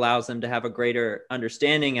it allows them to have a greater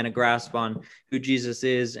understanding and a grasp on who Jesus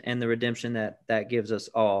is and the redemption that gives us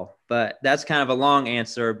all. But that's kind of a long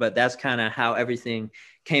answer, but that's kind of how everything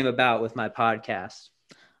came about with my podcast.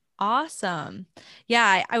 Awesome.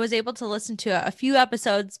 Yeah, I was able to listen to a few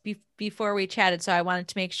episodes before we chatted, so I wanted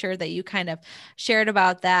to make sure that you kind of shared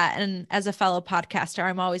about that. And as a fellow podcaster,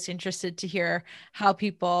 I'm always interested to hear how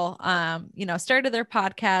people, started their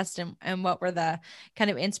podcast and what were the kind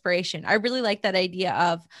of inspiration. I really like that idea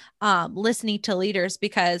of listening to leaders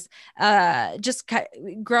because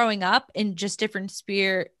growing up in just different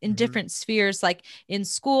spheres, like in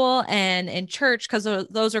school and in church, because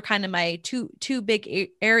those are kind of my two big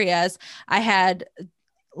areas. I had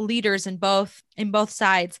leaders in both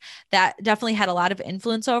sides that definitely had a lot of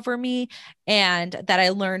influence over me and that I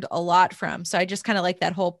learned a lot from. So I just kind of like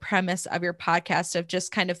that whole premise of your podcast of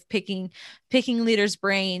just kind of picking leaders'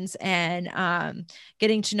 brains and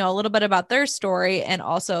getting to know a little bit about their story and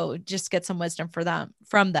also just get some wisdom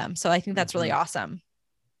from them. So I think that's really awesome.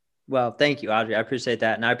 Well, thank you, Audrey. I appreciate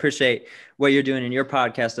that. And I appreciate what you're doing in your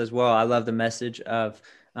podcast as well. I love the message of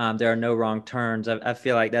there are no wrong turns. I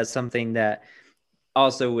feel like that's something that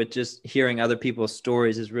also with just hearing other people's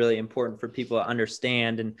stories is really important for people to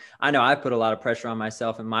understand. And I know I put a lot of pressure on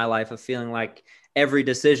myself in my life of feeling like every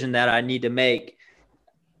decision that I need to make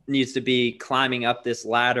needs to be climbing up this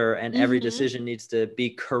ladder, and every decision needs to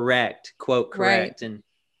be correct, quote, correct. Right. And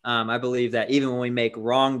I believe that even when we make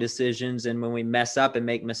wrong decisions and when we mess up and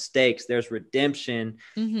make mistakes, there's redemption,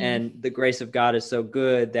 and the grace of God is so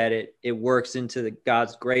good that it works into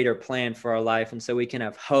God's greater plan for our life. And so we can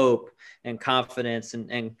have hope and confidence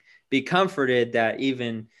and be comforted that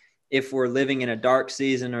even if we're living in a dark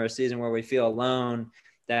season or a season where we feel alone,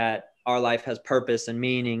 that our life has purpose and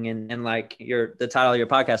meaning, and like the title of your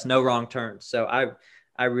podcast, No Wrong Turns. So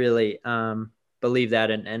I really believe that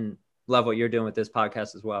and love what you're doing with this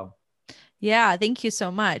podcast as well. Yeah, thank you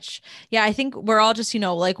so much. Yeah, I think we're all just,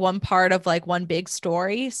 like one part of like one big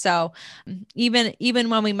story. So even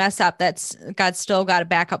when we mess up, that's God's still got a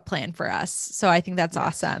backup plan for us. So I think that's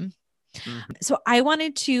awesome. So I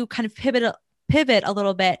wanted to kind of pivot a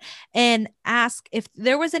little bit and ask if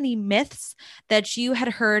there was any myths that you had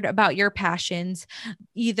heard about your passions,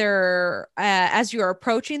 either as you were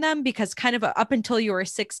approaching them, because kind of up until you were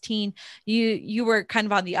 16, you were kind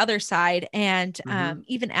of on the other side. And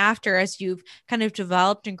even after, as you've kind of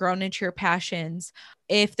developed and grown into your passions,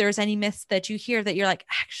 if there's any myths that you hear that you're like,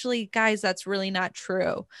 actually, guys, that's really not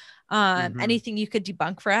true. Anything you could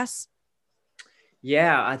debunk for us?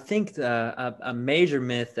 Yeah, I think a major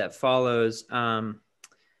myth that follows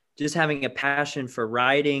just having a passion for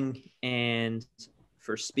writing and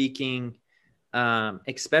for speaking,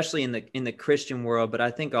 especially in the Christian world, but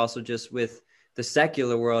I think also just with the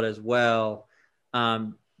secular world as well,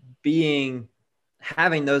 um, being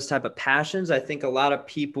having those type of passions. I think a lot of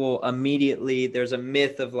people immediately, there's a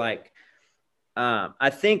myth of like, I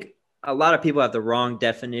think a lot of people have the wrong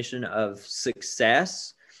definition of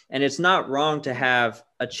success, and it's not wrong to have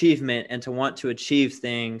achievement and to want to achieve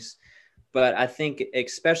things, but I think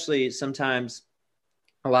especially sometimes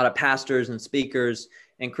a lot of pastors and speakers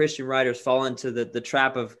and Christian writers fall into the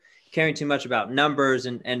trap of caring too much about numbers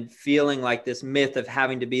and feeling like this myth of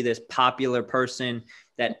having to be this popular person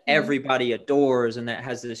that everybody adores and that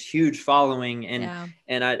has this huge following.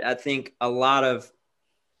 And I think a lot of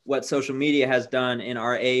what social media has done in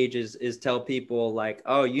our age is tell people like,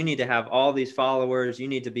 oh, you need to have all these followers. You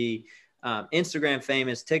need to be Instagram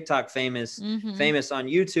famous, TikTok famous, famous on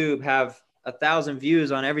YouTube, have 1,000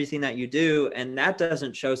 views on everything that you do. And that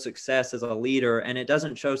doesn't show success as a leader. And it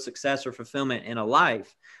doesn't show success or fulfillment in a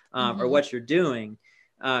life or what you're doing.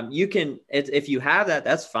 You can, if you have that,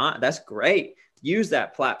 that's fine. That's great. Use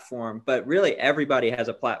that platform, but really everybody has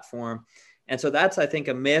a platform. And so that's, I think,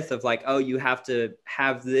 a myth of like, oh, you have to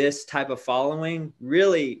have this type of following.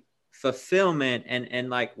 Really, fulfillment and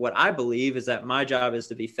like what I believe is that my job is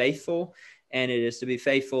to be faithful, and it is to be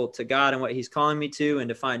faithful to God and what he's calling me to, and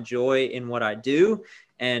to find joy in what I do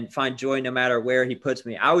and find joy no matter where he puts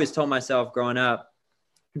me. I always told myself growing up,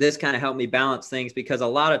 this kind of helped me balance things, because a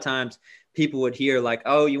lot of times people would hear like,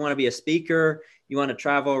 oh, you want to be a speaker, you want to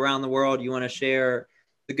travel around the world, you want to share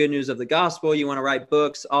the good news of the gospel, you want to write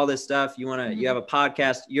books, all this stuff, you want to, you have a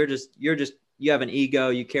podcast, you have an ego,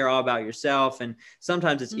 you care all about yourself. And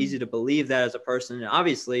sometimes it's easy to believe that as a person. And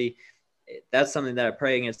obviously that's something that I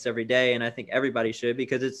pray against every day. And I think everybody should,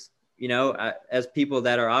 because it's, as people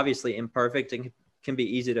that are obviously imperfect, and can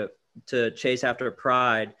be easy to chase after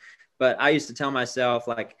pride. But I used to tell myself,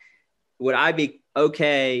 like, would I be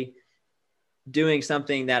okay doing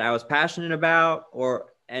something that I was passionate about,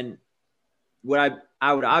 and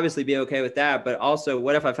I would obviously be okay with that. But also,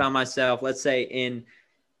 what if I found myself, let's say, in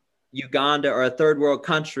Uganda or a third world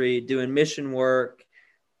country doing mission work,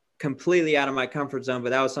 completely out of my comfort zone,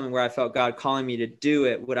 but that was something where I felt God calling me to do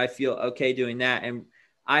it? Would I feel okay doing that? And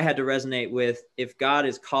I had to resonate with, if God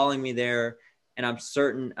is calling me there and I'm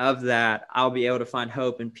certain of that, I'll be able to find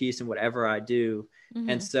hope and peace in whatever I do.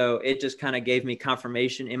 And so it just kind of gave me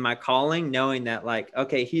confirmation in my calling, knowing that like,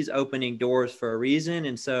 okay, he's opening doors for a reason.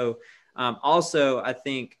 And so also, I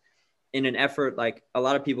think in an effort, like a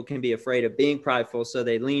lot of people can be afraid of being prideful. So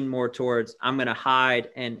they lean more towards, I'm going to hide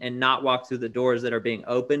and not walk through the doors that are being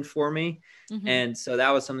opened for me. And so that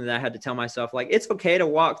was something that I had to tell myself, like, it's okay to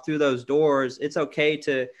walk through those doors. It's okay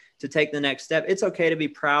to take the next step. It's okay to be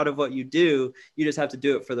proud of what you do. You just have to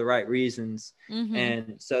do it for the right reasons.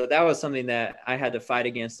 And so that was something that I had to fight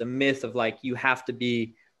against, a myth of like, you have to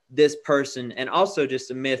be this person. And also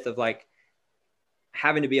just a myth of like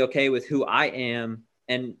having to be okay with who I am,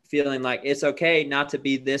 and feeling like it's okay not to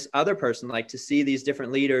be this other person, like to see these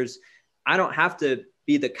different leaders. I don't have to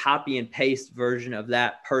be the copy and paste version of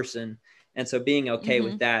that person. And so being okay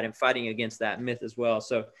with that and fighting against that myth as well.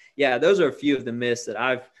 So yeah, those are a few of the myths that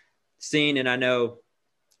I've seen, and I know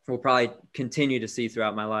will probably continue to see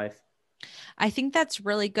throughout my life. I think that's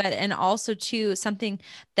really good. And also too, something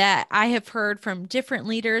that I have heard from different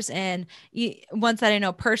leaders, and ones that I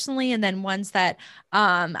know personally, and then ones that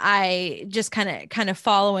I just kind of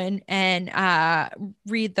follow and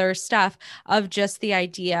read their stuff, of just the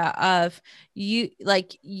idea of you,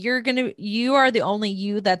 like you are the only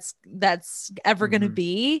you that's ever going to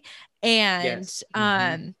be. And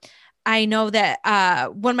Yes. I know that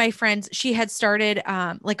one of my friends, she had started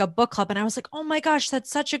like a book club, and I was like, oh my gosh, that's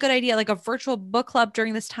such a good idea. Like a virtual book club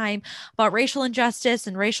during this time about racial injustice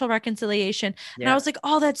and racial reconciliation. And I was like,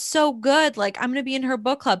 oh, that's so good. Like, I'm going to be in her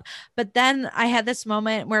book club. But then I had this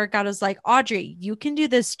moment where God was like, Audrey, you can do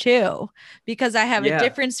this too, because I have a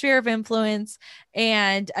different sphere of influence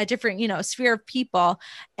and a different, sphere of people.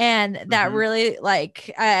 And that really,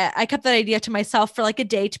 like, I kept that idea to myself for like a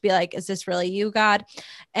day, to be like, is this really you, God?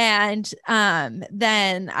 And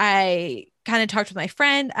then I kind of talked with my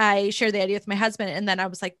friend. I shared the idea with my husband, and then I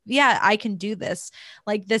was like, yeah, I can do this.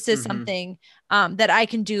 Like, this is something that I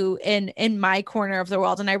can do in my corner of the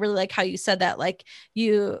world. And I really like how you said that, like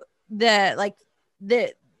you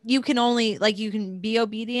can only, like, you can be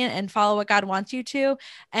obedient and follow what God wants you to,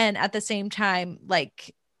 and at the same time,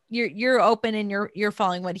 like, you're open and you're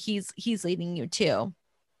following what he's leading you to.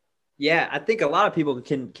 Yeah, I think a lot of people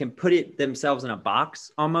can put it themselves in a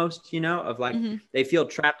box almost, of like Mm-hmm. they feel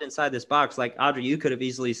trapped inside this box. Like Audrey, you could have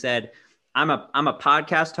easily said, I'm a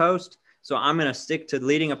podcast host, so I'm going to stick to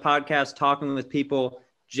leading a podcast, talking with people,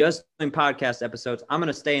 just doing podcast episodes. I'm going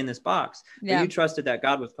to stay in this box. But Yeah. you trusted that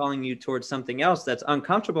God was calling you towards something else that's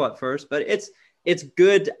uncomfortable at first, but it's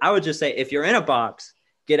good. I would just say if you're in a box,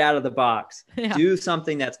 get out of the box. Yeah. Do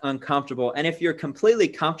something that's uncomfortable. And if you're completely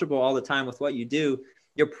comfortable all the time with what you do,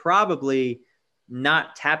 you're probably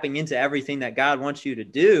not tapping into everything that God wants you to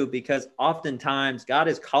do, because oftentimes God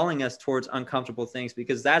is calling us towards uncomfortable things,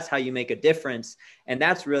 because that's how you make a difference. And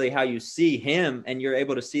that's really how you see him, and you're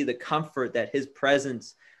able to see the comfort that his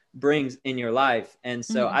presence brings in your life. And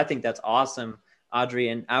so Mm-hmm. I think that's awesome, Audrey.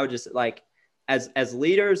 And I would just like, as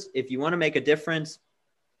leaders, if you want to make a difference,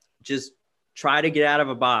 just try to get out of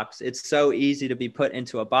a box. It's so easy to be put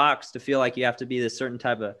into a box, to feel like you have to be this certain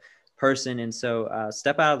type of person. And so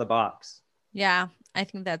step out of the box. Yeah, I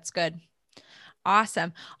think that's good.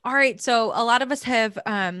 Awesome. All right. So a lot of us have,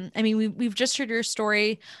 I mean, we've just heard your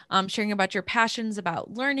story, sharing about your passions,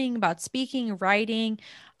 about learning, about speaking, writing.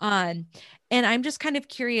 Um, and I'm just kind of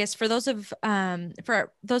curious for those of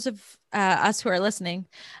us who are listening,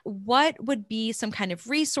 what would be some kind of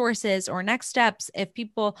resources or next steps if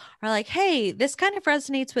people are like, hey, this kind of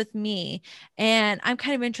resonates with me, and I'm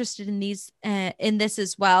kind of interested in this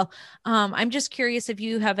as well. I'm just curious if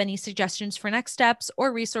you have any suggestions for next steps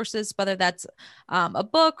or resources, whether that's a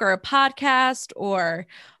book or a podcast or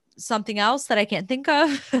something else that I can't think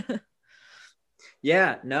of.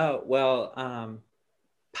 Yeah, no. Well,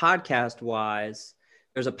 podcast wise,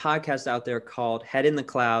 there's a podcast out there called Head in the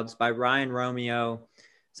Clouds by Ryan Romeo,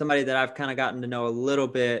 somebody that I've kind of gotten to know a little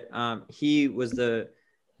bit. He was the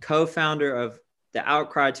co-founder of the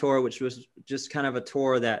Outcry Tour, which was just kind of a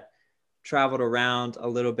tour that traveled around a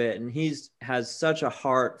little bit. And has such a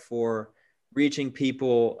heart for reaching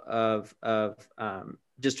people of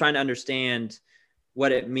just trying to understand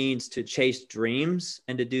what it means to chase dreams,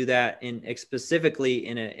 and to do that specifically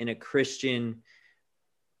in a Christian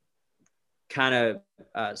kind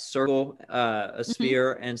of circle, a Mhm.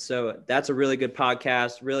 sphere. And so that's a really good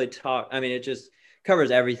podcast. Really it just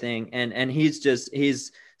covers everything. And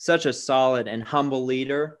he's such a solid and humble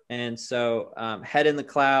leader. And so Head in the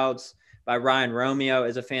Clouds by Ryan Romeo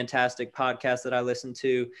is a fantastic podcast that I listen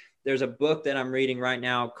to. There's a book that I'm reading right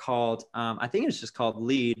now called, I think it's just called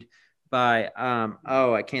Lead, by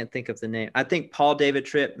I can't think of the name. I think Paul David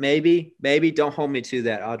Tripp, maybe. Don't hold me to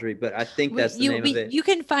that, Audrey, but I think that's the name of it. You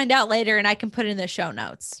can find out later, and I can put it in the show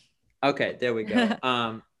notes. Okay, there we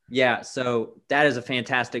go. Yeah, so that is a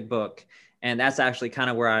fantastic book. And that's actually kind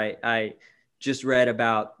of where I just read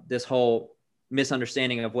about this whole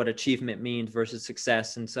misunderstanding of what achievement means versus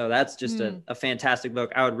success. And so that's just a fantastic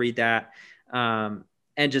book. I would read that.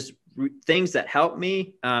 And just things that help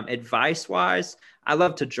me, advice wise, I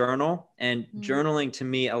love to journal, and journaling to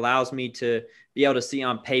me allows me to be able to see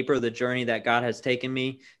on paper the journey that God has taken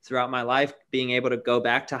me throughout my life, being able to go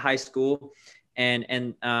back to high school. And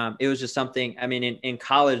it was just something, I mean, in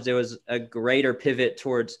college, there was a greater pivot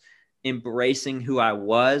towards embracing who I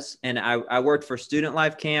was. And I worked for Student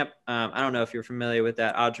Life Camp. I don't know if you're familiar with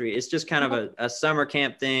that, Audrey. It's just kind of a summer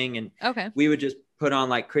camp thing. And Okay. we would just put on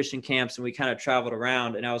like Christian camps, and we kind of traveled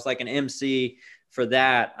around, and I was like an MC for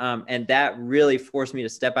that. And that really forced me to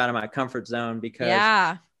step out of my comfort zone,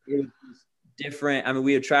 because it was different. I mean,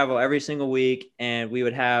 we would travel every single week, and we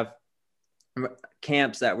would have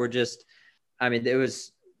camps that were just, I mean, it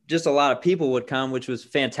was just a lot of people would come, which was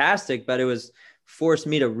fantastic, but it was forced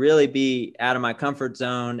me to really be out of my comfort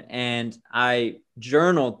zone. And I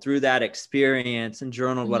journaled through that experience, and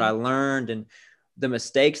journaled what I learned and the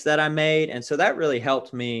mistakes that I made. And so that really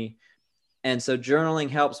helped me. And so journaling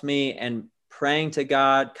helps me, and praying to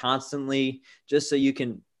God constantly, just so you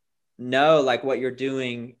can know like what you're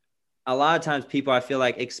doing. A lot of times people, I feel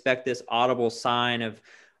like, expect this audible sign of,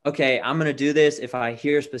 okay, I'm going to do this if I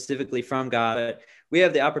hear specifically from God. But we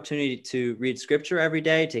have the opportunity to read scripture every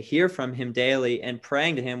day, to hear from him daily, and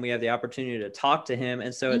praying to him, we have the opportunity to talk to him.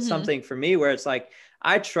 And so it's something for me where it's like,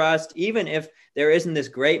 I trust, even if there isn't this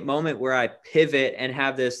great moment where I pivot and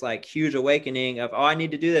have this like huge awakening of, oh, I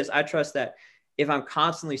need to do this. I trust that if I'm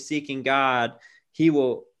constantly seeking God, he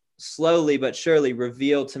will slowly but surely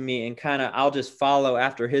reveal to me, and kind of, I'll just follow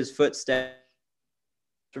after his footsteps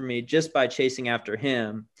for me, just by chasing after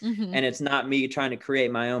him. And it's not me trying to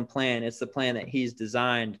create my own plan. It's the plan that he's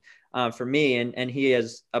designed for me. And he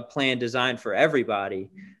has a plan designed for everybody.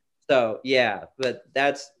 So yeah, but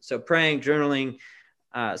so praying, journaling,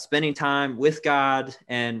 spending time with God,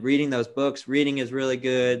 and reading those books. Reading is really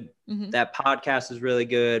good. That podcast is really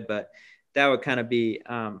good, but that would kind of be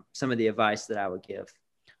some of the advice that I would give.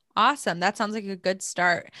 Awesome. That sounds like a good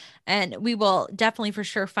start. And we will definitely for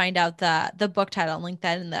sure find out the book title and link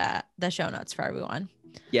that in the show notes for everyone.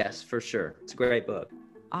 Yes, for sure. It's a great book.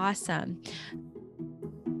 Awesome.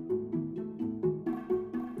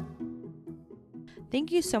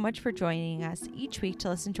 Thank you so much for joining us each week to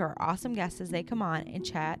listen to our awesome guests as they come on and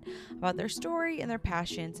chat about their story and their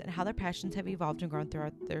passions and how their passions have evolved and grown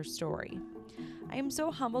throughout their story. I am so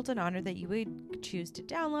humbled and honored that you would choose to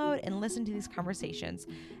download and listen to these conversations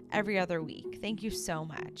every other week. Thank you so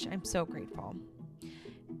much. I'm so grateful.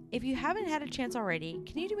 If you haven't had a chance already,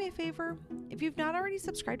 can you do me a favor? If you've not already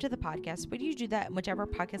subscribed to the podcast, would you do that in whichever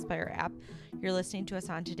podcast player app you're listening to us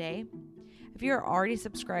on today? If you're already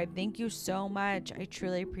subscribed, thank you so much. I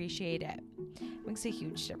truly appreciate it. It makes a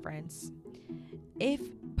huge difference. If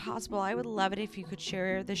possible, I would love it if you could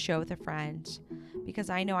share the show with a friend, because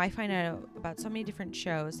I know I find out about so many different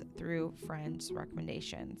shows through friends'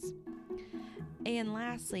 recommendations. And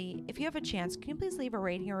lastly, if you have a chance, can you please leave a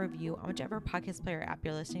rating or review on whichever podcast player app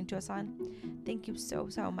you're listening to us on? Thank you so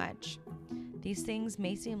much. These things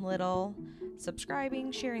may seem little.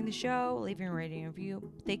 Subscribing, sharing the show, leaving a rating and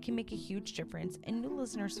review, they can make a huge difference in new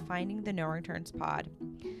listeners finding the No Returns pod.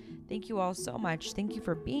 Thank you all so much. Thank you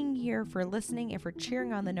for being here, for listening, and for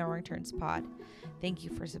cheering on the No Returns pod. Thank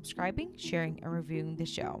you for subscribing, sharing, and reviewing the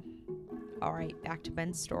show. All right, back to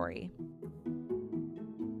Ben's story.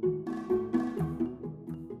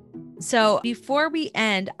 So before we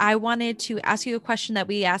end, I wanted to ask you a question that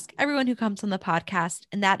we ask everyone who comes on the podcast,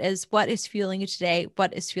 and that is, what is fueling you today?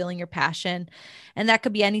 What is fueling your passion? And that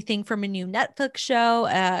could be anything from a new Netflix show,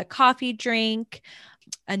 a coffee drink,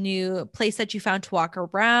 a new place that you found to walk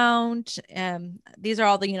around. These are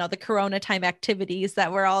all the Corona time activities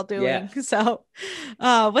that we're all doing. Yeah. So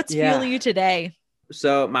what's fueling you today?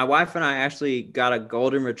 So my wife and I actually got a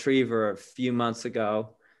golden retriever a few months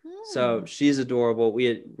ago. So she's adorable. We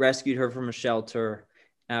had rescued her from a shelter.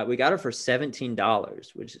 We got her for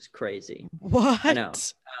 $17, which is crazy. What? I know.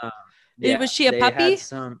 Was she a puppy?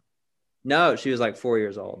 No, she was like 4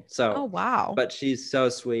 years old. So, oh, wow. But she's so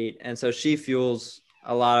sweet. And so she fuels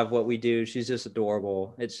a lot of what we do. She's just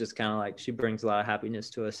adorable. It's just kind of like, she brings a lot of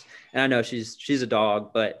happiness to us. And I know she's a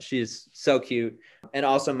dog, but she's so cute. And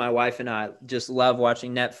also my wife and I just love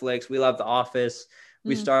watching Netflix. We love The Office.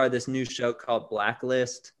 We started this new show called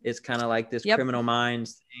Blacklist. It's kind of like this Criminal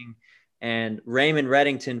Minds thing. And Raymond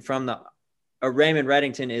Reddington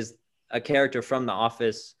is a character from The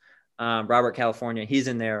Office. Robert California, he's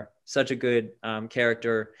in there. Such a good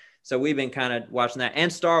character. So we've been kind of watching that.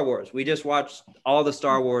 And Star Wars. We just watched all the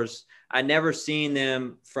Star Wars. I'd never seen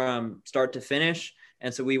them from start to finish.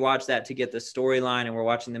 And so we watched that to get the storyline, and we're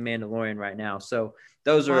watching The Mandalorian right now. So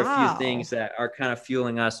those are a few things that are kind of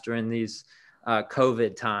fueling us during these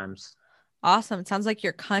COVID times. Awesome. It sounds like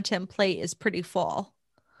your content plate is pretty full.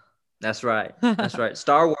 That's right. That's right.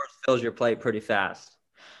 Star Wars fills your plate pretty fast.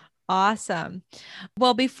 Awesome.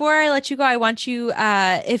 Well, before I let you go, I want you,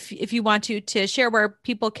 if you want to share where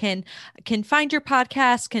people can find your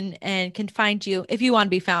podcast, can find you if you want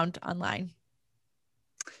to be found online.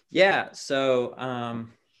 Yeah. So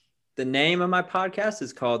the name of my podcast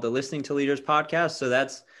is called the Listening to Leaders Podcast. So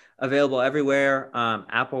that's available everywhere,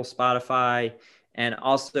 Apple, Spotify, and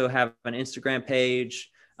also have an Instagram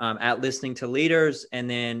page at Listening to Leaders. And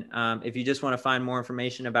then if you just want to find more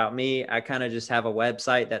information about me, I kind of just have a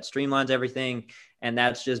website that streamlines everything, and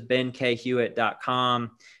that's just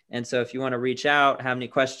benkhewitt.com. And so if you want to reach out, have any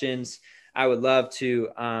questions, I would love to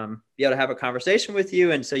be able to have a conversation with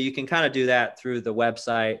you. And so you can kind of do that through the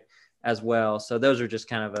website as well. So those are just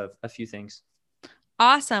kind of a few things.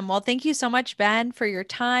 Awesome. Well, thank you so much, Ben, for your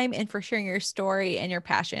time and for sharing your story and your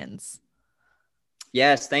passions.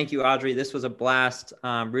 Yes. Thank you, Audrey. This was a blast.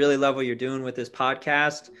 Really love what you're doing with this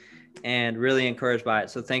podcast and really encouraged by it.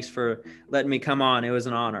 So thanks for letting me come on. It was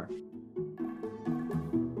an honor.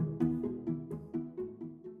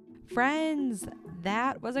 Friends,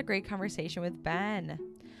 that was a great conversation with Ben.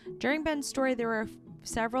 During Ben's story, there were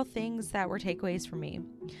several things that were takeaways for me.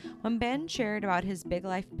 When Ben shared about his big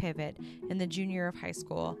life pivot in the junior year of high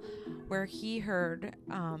school, where he heard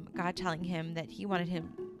God telling him that he wanted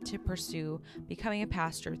him to pursue becoming a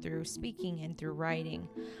pastor through speaking and through writing,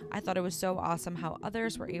 I thought it was so awesome how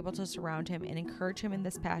others were able to surround him and encourage him in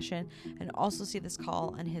this passion and also see this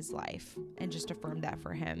call in his life and just affirm that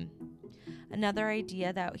for him. Another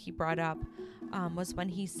idea that he brought up was when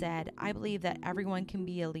he said, I believe that everyone can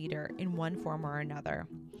be a leader in one form or another.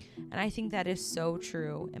 And I think that is so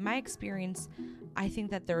true. In my experience, I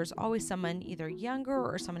think that there's always someone either younger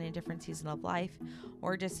or someone in a different season of life,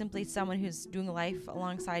 or just simply someone who's doing life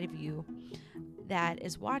alongside of you that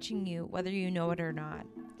is watching you, whether you know it or not.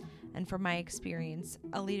 And from my experience,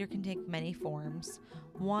 a leader can take many forms.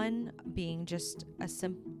 One being just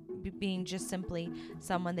simply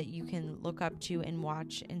someone that you can look up to and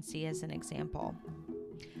watch and see as an example.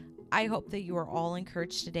 I hope that you are all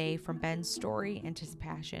encouraged today from Ben's story and his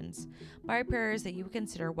passions. My prayer is that you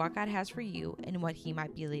consider what God has for you and what He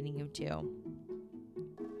might be leading you to.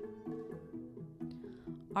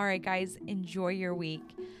 All right, guys, enjoy your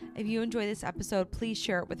week. If you enjoy this episode, please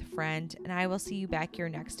share it with a friend, and I will see you back here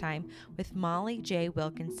next time with Molly J.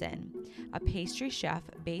 Wilkinson, a pastry chef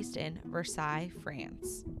based in Versailles,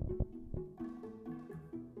 France.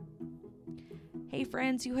 Hey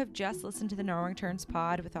friends, you have just listened to the No Wrong Turns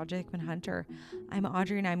pod with Audrey Hickman Hunter. I'm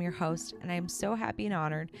Audrey and I'm your host, and I'm so happy and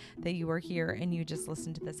honored that you are here and you just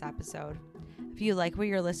listened to this episode. If you like what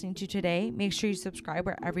you're listening to today, make sure you subscribe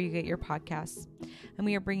wherever you get your podcasts. And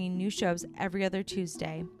we are bringing new shows every other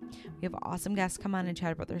Tuesday. We have awesome guests come on and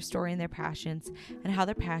chat about their story and their passions and how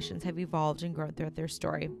their passions have evolved and grown throughout their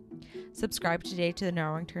story. Subscribe today to the No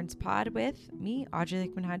Wrong Turns pod with me, Audrey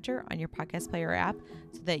Hickman Hunter, on your podcast player app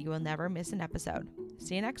so that you will never miss an episode.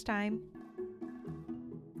 See you next time.